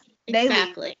 Yeah,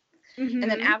 exactly. And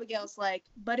then Abigail's like,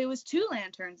 but it was two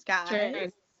lanterns, guys. Sure.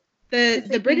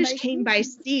 The British came by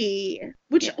sea,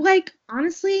 which,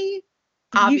 honestly,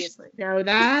 obviously you know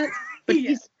that, but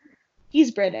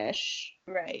he's British,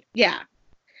 right? Yeah.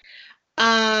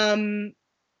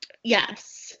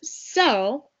 Yes.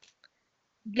 So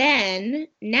then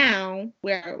now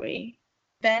where are we?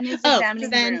 Ben is examining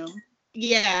the room.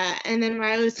 Yeah, and then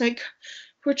Riley's like,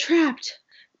 we're trapped.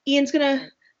 Ian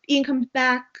comes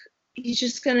back. He's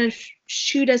just gonna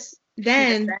shoot us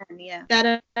then. Yeah.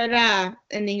 Da-da-da-da.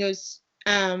 And he goes,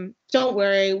 don't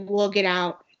worry, we'll get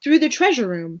out through the treasure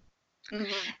room.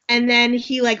 And then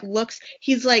he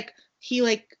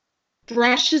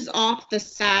brushes off the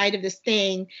side of this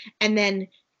thing and then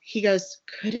he goes,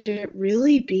 could it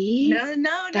really be?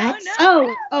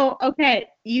 No. Okay.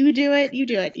 You do it. You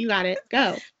got it.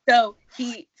 Go. So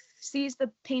he sees the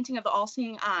painting of the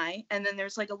all-seeing eye, and then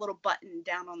there's like a little button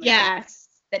down on the top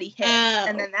that he hits,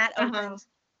 and then that opens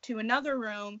to another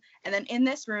room, and then in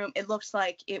this room it looks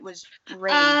like it was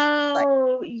raised.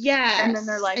 Yes. And then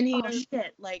they're like,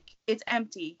 shit, like it's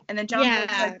empty. And then John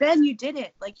Voight's like, Ben, you did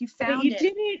it. Like you found it. You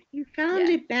did it. You found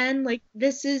it, Ben. Like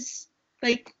this is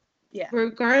like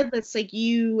regardless, like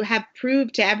you have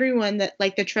proved to everyone that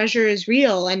like the treasure is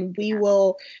real, and we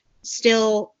will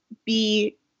still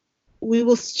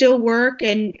work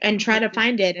and try to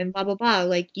find it and blah blah blah.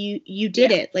 Like you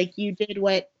did it. Like you did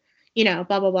what, blah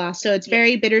blah blah. So it's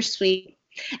very bittersweet.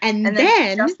 And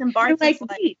then Justin Bart's like,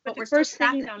 wait, but we're first still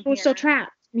thing trapped down we're here. still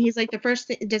trapped. And he's like, the first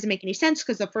thing, it doesn't make any sense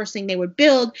because the first thing they would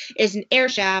build is an air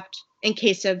shaft in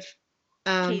case of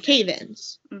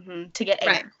cave-ins. To get air.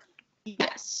 Right.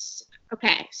 Yes.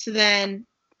 Okay. So then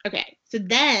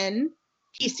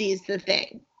he sees the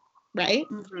thing, right?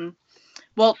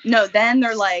 Well, no. Then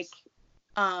they're like,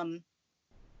 doesn't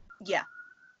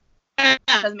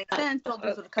make sense. Build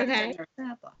this with a cut.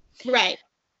 Right.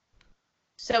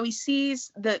 So he sees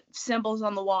the symbols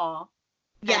on the wall.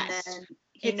 Yes. And then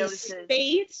he notices a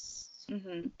space.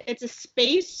 It's a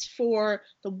space for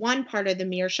the one part of the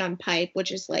Meerschaum pipe,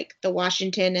 which is like the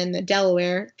Washington and the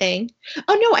Delaware thing.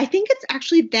 Oh no, I think it's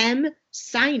actually them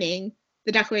signing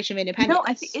the Declaration of Independence. No,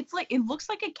 I think it's like, it looks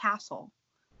like a castle.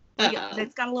 Like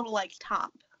it's got a little like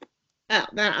top. Oh,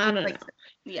 I don't know.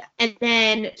 Yeah. And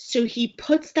then so he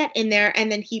puts that in there,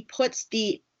 and then he puts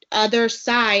the other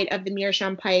side of the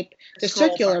Meerschaum pipe, the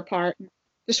circular part,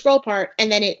 the scroll part, and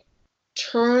then it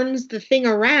turns the thing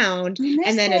around,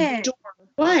 and then a door.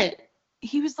 What?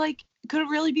 He was like, could it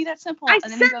really be that simple? I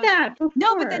and then said he goes, that before.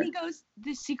 No, but then he goes,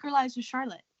 the secret lies with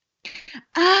Charlotte.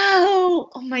 Oh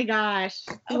my gosh!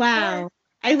 Wow,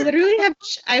 I literally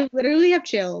have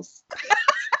chills.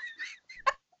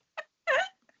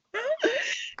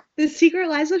 The secret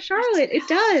lies with Charlotte. It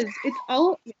does.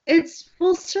 It's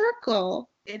full circle.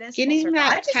 It is getting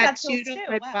that tattooed on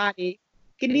my body.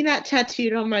 Getting that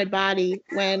tattooed on my body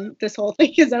when this whole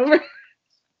thing is over.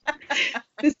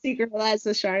 The secret lies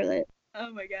with Charlotte.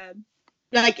 Oh my god.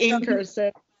 Like in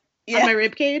cursive. On my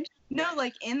ribcage? No,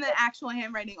 like in the actual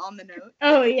handwriting on the note.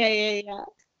 Oh yeah.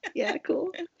 Yeah,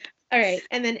 cool. All right,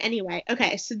 and then anyway,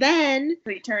 okay, so then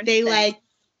they like,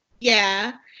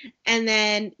 and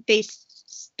then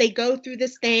they go through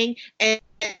this thing, and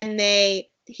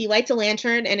he lights a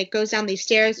lantern, and it goes down these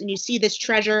stairs, and you see this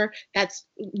treasure that's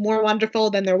more wonderful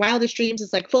than their wildest dreams.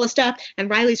 It's like full of stuff, and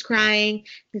Riley's crying.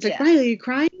 He's like, Riley, are you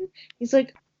crying? He's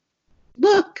like,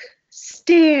 look,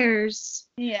 stairs.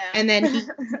 Yeah. And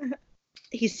then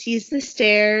he sees the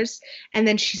stairs, and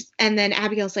then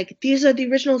Abigail's like, these are the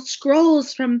original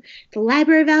scrolls from the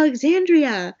Library of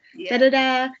Alexandria.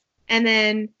 And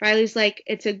then Riley's like,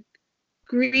 it's a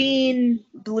bluish green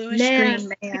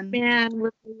man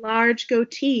with a large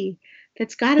goatee.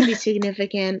 That's got to be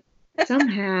significant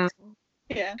somehow.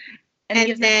 Yeah.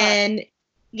 And then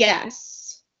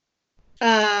yes.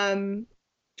 And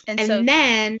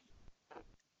then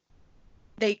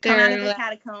they come out of the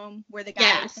catacomb where the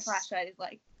guy with the flashlight is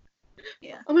like,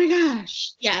 oh my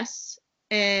gosh, yes.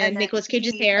 And Nicolas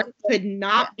Cage's hair could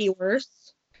not be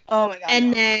worse. Oh my god.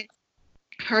 And then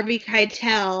Harvey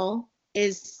Keitel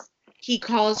he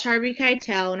calls Harvey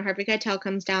Keitel, and Harvey Keitel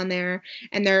comes down there,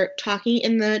 and they're talking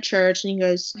in the church, and he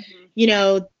goes,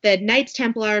 the Knights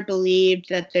Templar believed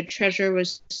that the treasure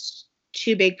was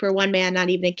too big for one man, not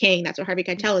even a king. That's what Harvey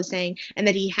Keitel is saying, and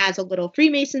that he has a little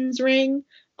Freemason's ring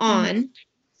on.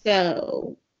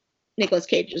 So Nicolas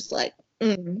Cage is like,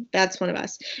 that's one of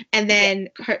us. And then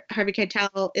Harvey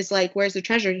Keitel is like, where's the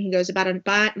treasure? And he goes, about a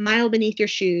mile beneath your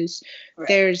shoes. Right.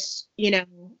 There's,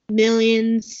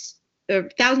 millions or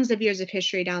thousands of years of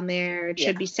history down there. It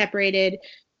should be separated,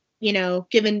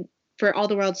 given for all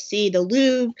the world to see. The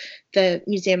Louvre, the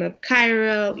Museum of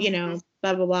Cairo,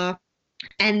 blah, blah, blah.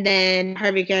 And then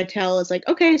Harvey Keitel is like,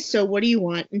 okay, so what do you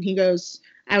want? And he goes,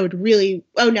 I would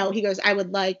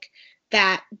like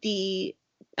that the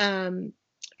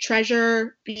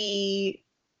treasure be,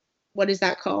 what is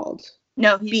that called?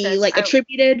 No, he says, like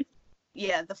attributed.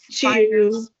 Yeah, the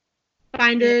finders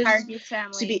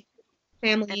family, to be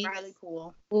family. And Riley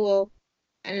Poole,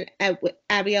 and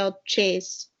Abigail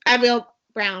Chase,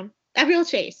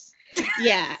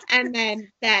 yeah, and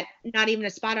then that not even a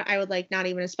spot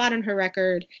on her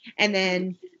record. And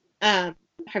then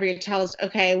Harvey tells,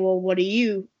 okay, well, what do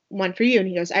you want for you? And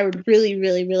he goes, I would really,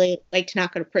 really, really like to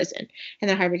not go to prison. And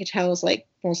then Harvey Keitel is like,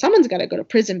 well, someone's got to go to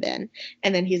prison, Ben.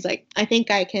 And then he's like, I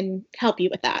think I can help you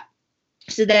with that.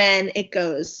 So then it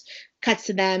cuts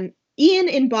to them, Ian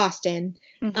in Boston,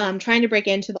 trying to break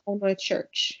into the Old North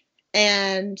Church.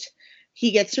 And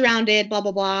he gets surrounded, blah,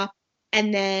 blah, blah.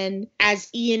 And then as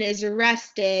Ian is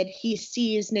arrested, he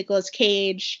sees Nicolas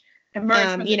Cage,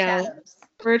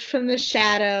 emerge from the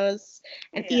shadows.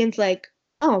 And Ian's like,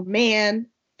 oh, man,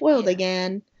 foiled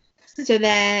again. So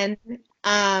then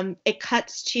it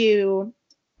cuts to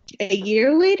a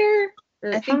year later.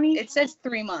 Or I think it says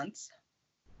 3 months.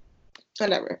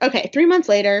 Whatever. Okay, 3 months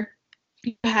later,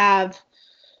 you have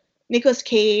Nicolas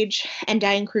Cage and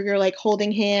Diane Kruger like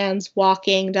holding hands,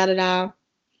 walking, da-da-da.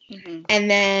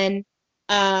 And then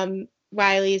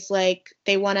Riley's like,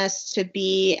 they want us to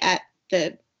be at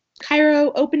the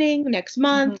Cairo opening next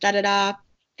month, da-da-da.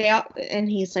 And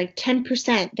he's like,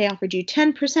 10%. They offered you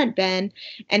 10%, Ben.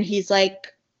 And he's like,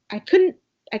 I couldn't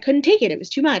take it. It was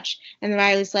too much. And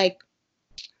Riley's like,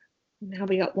 now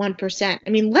we got 1%. I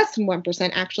mean, less than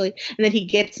 1%, actually. And then he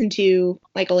gets into,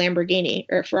 like, a Lamborghini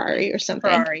or a Ferrari or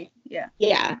something. Ferrari, yeah.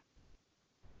 Yeah.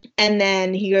 And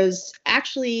then he goes,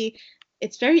 actually,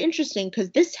 it's very interesting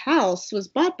because this house was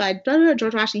bought by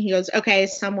George Washington. He goes, okay,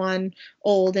 someone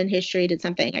old in history did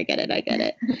something. I get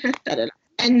it.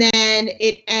 And then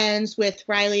it ends with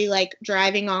Riley, like,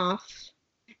 driving off.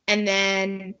 And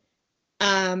then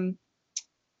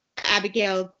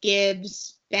Abigail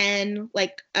gives Ben,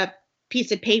 like, a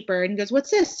piece of paper and goes,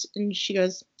 what's this? And she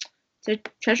goes, it's a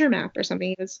treasure map or something.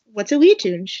 He goes, what's it lead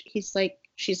to? And she's like,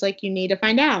 you need to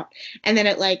find out. And then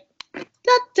it like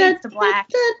fades to black.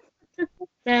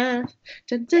 Yeah.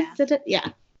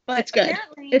 But it's good.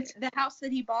 Apparently the house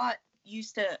that he bought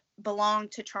used to belong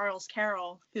to Charles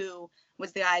Carroll, who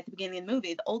was the guy at the beginning of the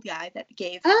movie, the old guy that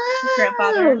gave his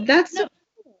grandfather.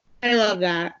 I love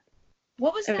that.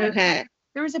 What was that? Okay.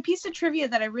 There was a piece of trivia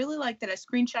that I really liked that I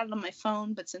screenshotted on my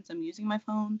phone, but since I'm using my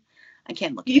phone, I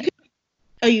can't look at it.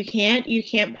 Oh, you can't? You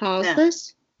can't pause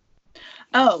this?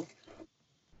 Oh.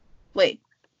 Wait.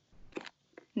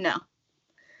 No.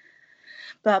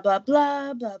 Blah, blah,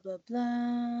 blah, blah, blah, blah.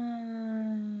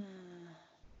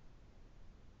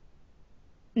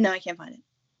 No, I can't find it.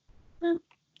 No,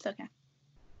 it's okay.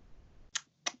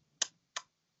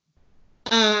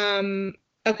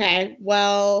 Okay,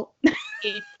 well,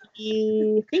 if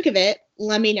you think of it,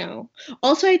 let me know.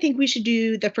 Also, I think we should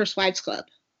do the First Wives Club.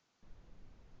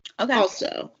 Okay.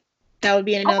 Also, that would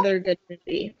be another good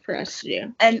movie for us to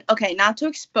do. And okay, not to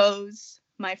expose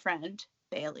my friend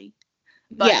Bailey,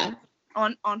 but yeah,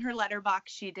 on her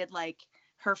letterbox she did like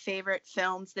her favorite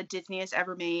films that Disney has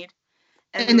ever made.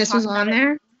 And this was on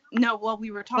there? No, well,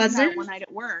 we were talking about it one night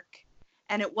at work,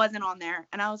 and it wasn't on there.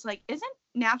 And I was like, "Isn't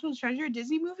National Treasure a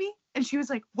Disney movie?" And she was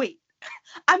like, "Wait,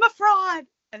 I'm a fraud."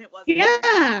 And it wasn't.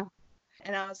 Yeah.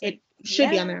 And I was like, it should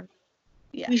be on there.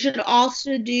 Yeah. We should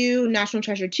also do National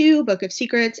Treasure 2, Book of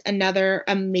Secrets, another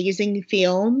amazing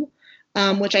film,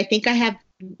 which I think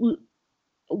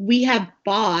we have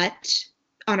bought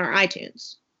on our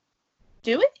iTunes.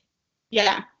 Do we?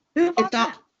 Yeah. Who bought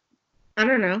that? I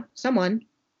don't know. Someone.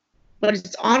 But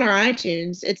it's on our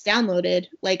iTunes. It's downloaded.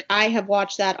 Like, I have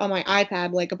watched that on my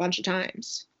iPad, like, a bunch of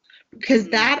times. Because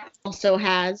that also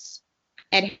has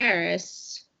Ed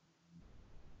Harris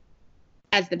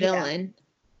as the villain.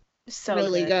 So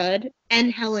really good.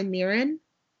 And Helen Mirren.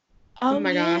 Oh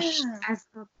my gosh. As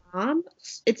the mom.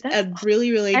 It's a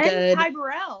really, really good. And Ty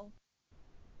Burrell.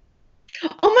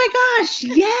 Oh my gosh.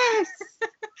 Yes.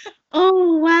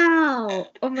 Oh, wow.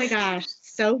 Oh my gosh.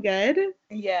 So good.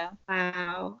 Yeah.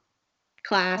 Wow.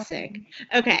 Classic.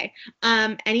 Okay.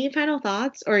 Any final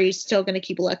thoughts, or are you still going to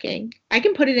keep looking? I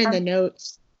can put it in the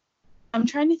notes. I'm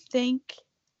trying to think.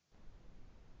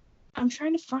 I'm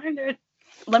trying to find it.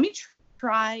 Let me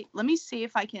try. Let me see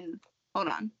if I can. Hold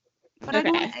on. But I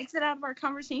don't want to exit out of our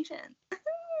conversation.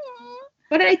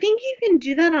 But I think you can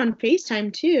do that on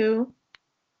FaceTime too.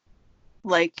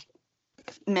 Like,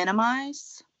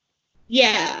 minimize?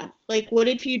 Yeah. Like, what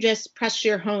if you just press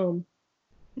your home?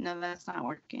 No, that's not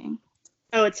working.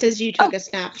 Oh, it says you took a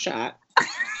snapshot.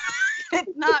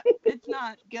 It's not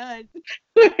good.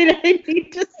 Wait, I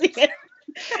need to see it.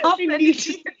 I'll send it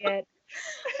to you.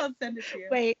 I'll send it to you.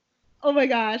 Wait. Oh my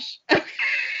gosh.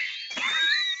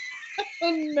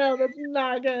 Oh no, that's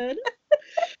not good.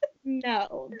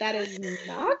 No, that is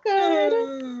not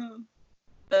good.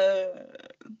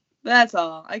 That's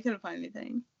all. I couldn't find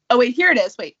anything. Oh wait, here it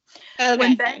is. Wait.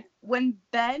 Okay. When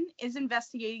Ben is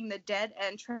investigating the dead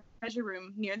end treasure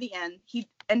room near the end, he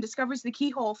discovers the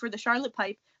keyhole for the Charlotte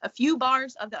pipe. A few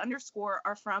bars of the underscore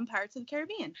are from Pirates of the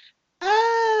Caribbean.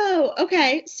 Oh,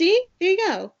 okay. See, there you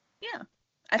go. Yeah,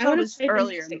 I thought it was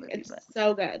earlier in the movie. It's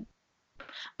so good.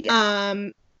 Yeah.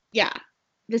 Yeah,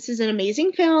 this is an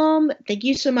amazing film. Thank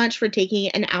you so much for taking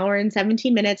an hour and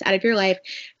 17 minutes out of your life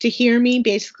to hear me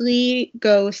basically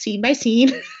go scene by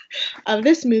scene of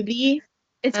this movie.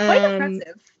 It's quite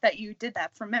impressive that you did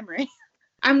that from memory.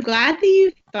 I'm glad that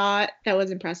you thought that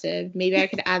was impressive. Maybe I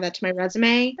could add that to my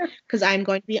resume because I'm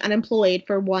going to be unemployed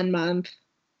for 1 month.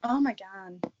 Oh my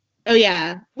god. Oh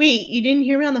yeah. Wait, you didn't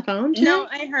hear me on the phone today? No,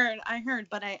 I heard,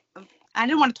 but I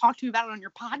didn't want to talk to you about it on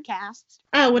your podcast.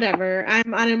 Oh, whatever.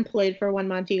 I'm unemployed for 1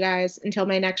 month, you guys, until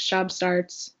my next job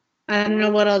starts. I don't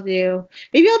know what I'll do.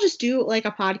 Maybe I'll just do like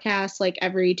a podcast like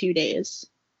every 2 days.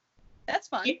 That's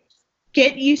fun.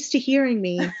 Get used to hearing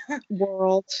me,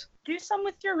 world. Do some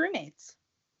with your roommates.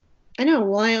 I know.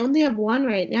 Well, I only have one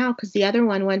right now because the other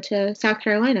one went to South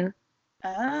Carolina.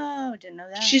 Oh, didn't know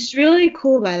that. She's really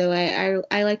cool, by the way.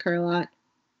 I like her a lot.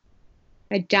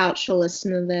 I doubt she'll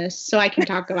listen to this, so I can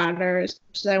talk about her as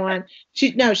much as I want.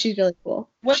 She's really cool.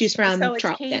 She's from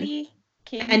Charleston.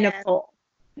 Katie and Nicole.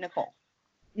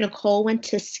 Nicole went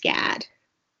to SCAD.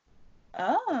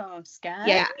 Oh, SCAD.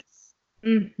 Yeah.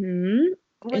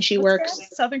 And she works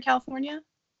SCAD? Southern California.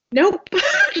 Nope.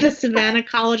 The Savannah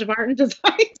College of Art and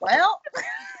Design. Well,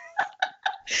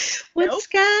 what's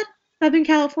SCAD? Southern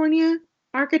California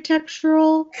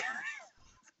Architectural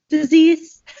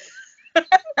Disease.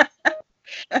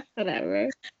 Whatever.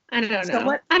 I don't know.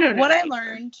 So I don't know. What I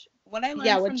learned.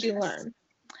 Yeah, what you learned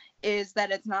is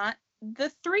that it's not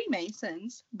the Three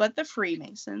Masons, but the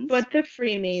Freemasons.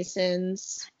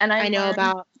 And I know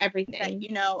about everything. That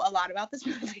you know a lot about this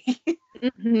movie.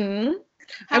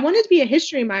 I wanted to be a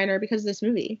history minor because of this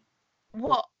movie.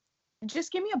 Well,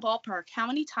 just give me a ballpark. How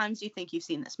many times do you think you've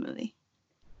seen this movie?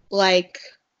 Like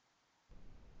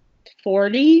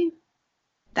 40.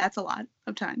 That's a lot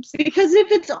of times. Because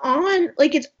if it's on,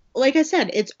 like I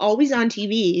said, it's always on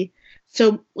TV.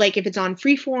 So, like, if it's on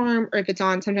Freeform or if it's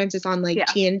on, sometimes it's on, like,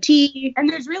 TNT. And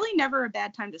there's really never a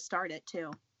bad time to start it,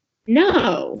 too.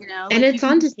 No. You know, and it's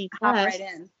on Disney Plus. Plus.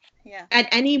 Right in. Yeah. At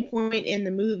any point in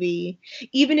the movie,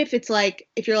 even if it's like,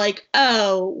 if you're like,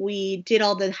 oh, we did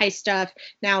all the heist stuff,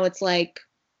 now it's like,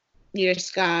 you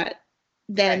just got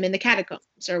them in the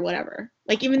catacombs or whatever.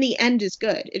 Like, even the end is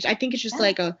good. I think it's just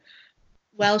like a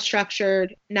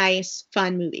well-structured, nice,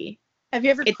 fun movie. Have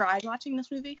you ever cried watching this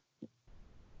movie?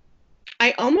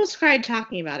 I almost cried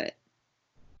talking about it.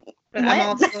 But I'm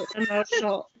also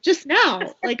emotional. Just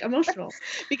now, like, emotional.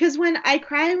 Because when I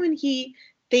cry when he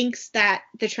thinks that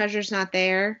the treasure's not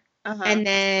there, and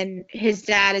then his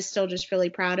dad is still just really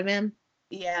proud of him.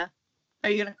 Yeah. Are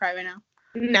you gonna cry right now?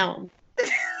 No.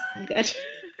 I'm good.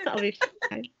 I'll be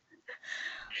fine.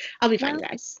 I'll be fine,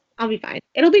 guys. I'll be fine.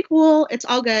 It'll be cool. It's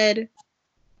all good.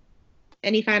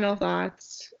 Any final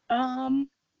thoughts?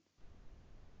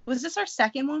 Was this our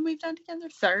second one we've done together?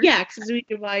 Third? Yeah, because we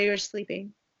did while you were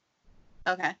sleeping.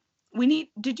 Okay.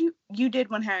 You did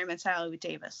When Harry Met Sally with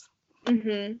Davis.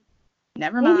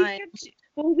 Never mind.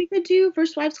 We could do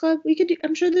First Wives Club. We could do,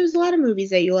 I'm sure there's a lot of movies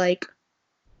that you like.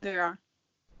 There are.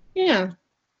 Yeah.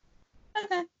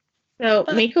 Okay. So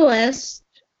make a list.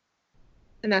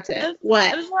 And that's it. It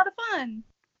what? It was a lot of fun.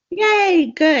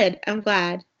 Yay. Good. I'm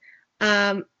glad.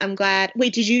 I'm glad.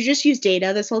 Wait, did you just use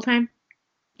data this whole time?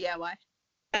 Yeah, why?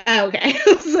 Oh, okay.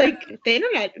 I was like, the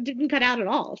internet didn't cut out at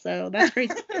all, so that's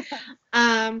crazy.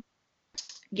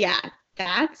 Yeah,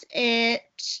 that's it.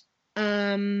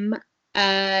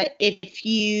 If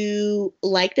you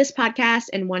like this podcast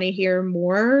and want to hear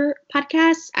more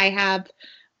podcasts, I have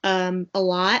a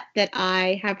lot that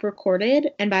I have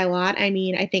recorded, and by a lot I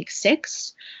mean I think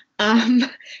 6.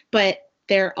 But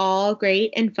they're all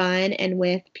great and fun and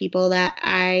with people that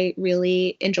I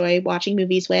really enjoy watching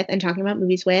movies with and talking about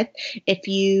movies with. If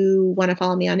you want to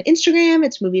follow me on Instagram,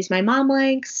 it's Movies My Mom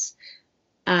Likes.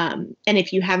 And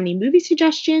if you have any movie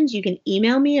suggestions, you can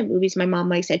email me at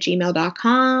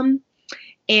moviesmymomlikes@gmail.com.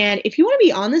 And if you want to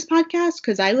be on this podcast,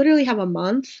 because I literally have a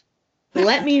month,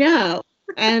 let me know.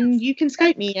 And you can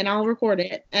Skype me and I'll record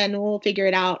it and we'll figure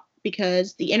it out,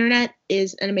 because the internet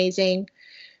is an amazing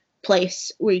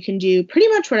place where you can do pretty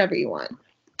much whatever you want.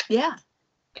 Yeah.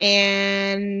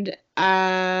 And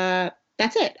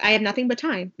that's it. I have nothing but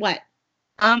time. What?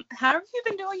 How have you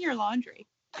been doing your laundry?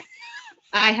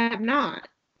 I have not.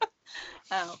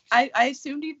 Oh, I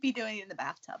assumed you'd be doing it in the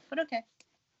bathtub, but okay.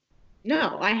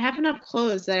 No, I have enough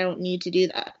clothes that I don't need to do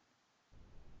that.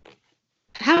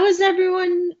 How is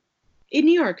everyone in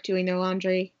New York doing their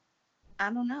laundry?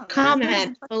 I don't know.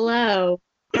 Comment below.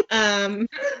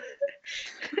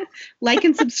 Like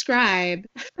and subscribe.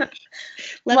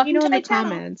 Let me know in the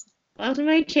comments. Welcome to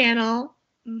my channel.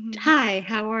 Hi,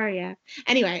 how are you?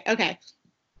 Anyway, okay.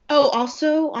 Oh,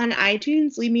 also on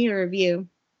iTunes, leave me a review.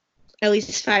 At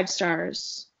least 5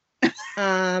 stars.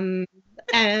 And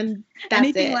that's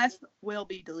Anything it. less will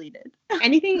be deleted.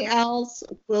 Anything else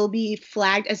will be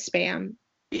flagged as spam.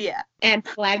 Yeah. And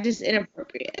flagged as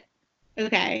inappropriate.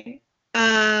 Okay.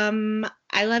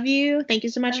 I love you. Thank you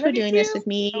so much for doing this with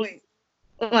me. Oh, wait.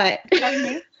 What?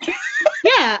 Me?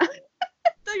 Yeah. I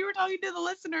thought you were talking to the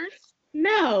listeners.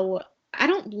 No, I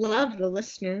don't love the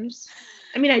listeners.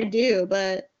 I mean, I do,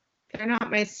 but they're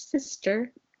not my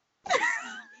sister.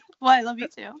 Well, I love you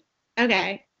too.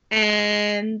 Okay.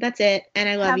 And that's it. And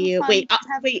I love Have a you. fun- Wait,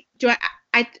 have- wait. Do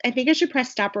I think I should press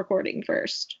stop recording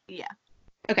first. Yeah.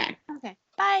 Okay. Okay.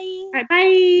 Bye. All right,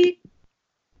 bye.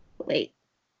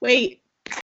 Wait.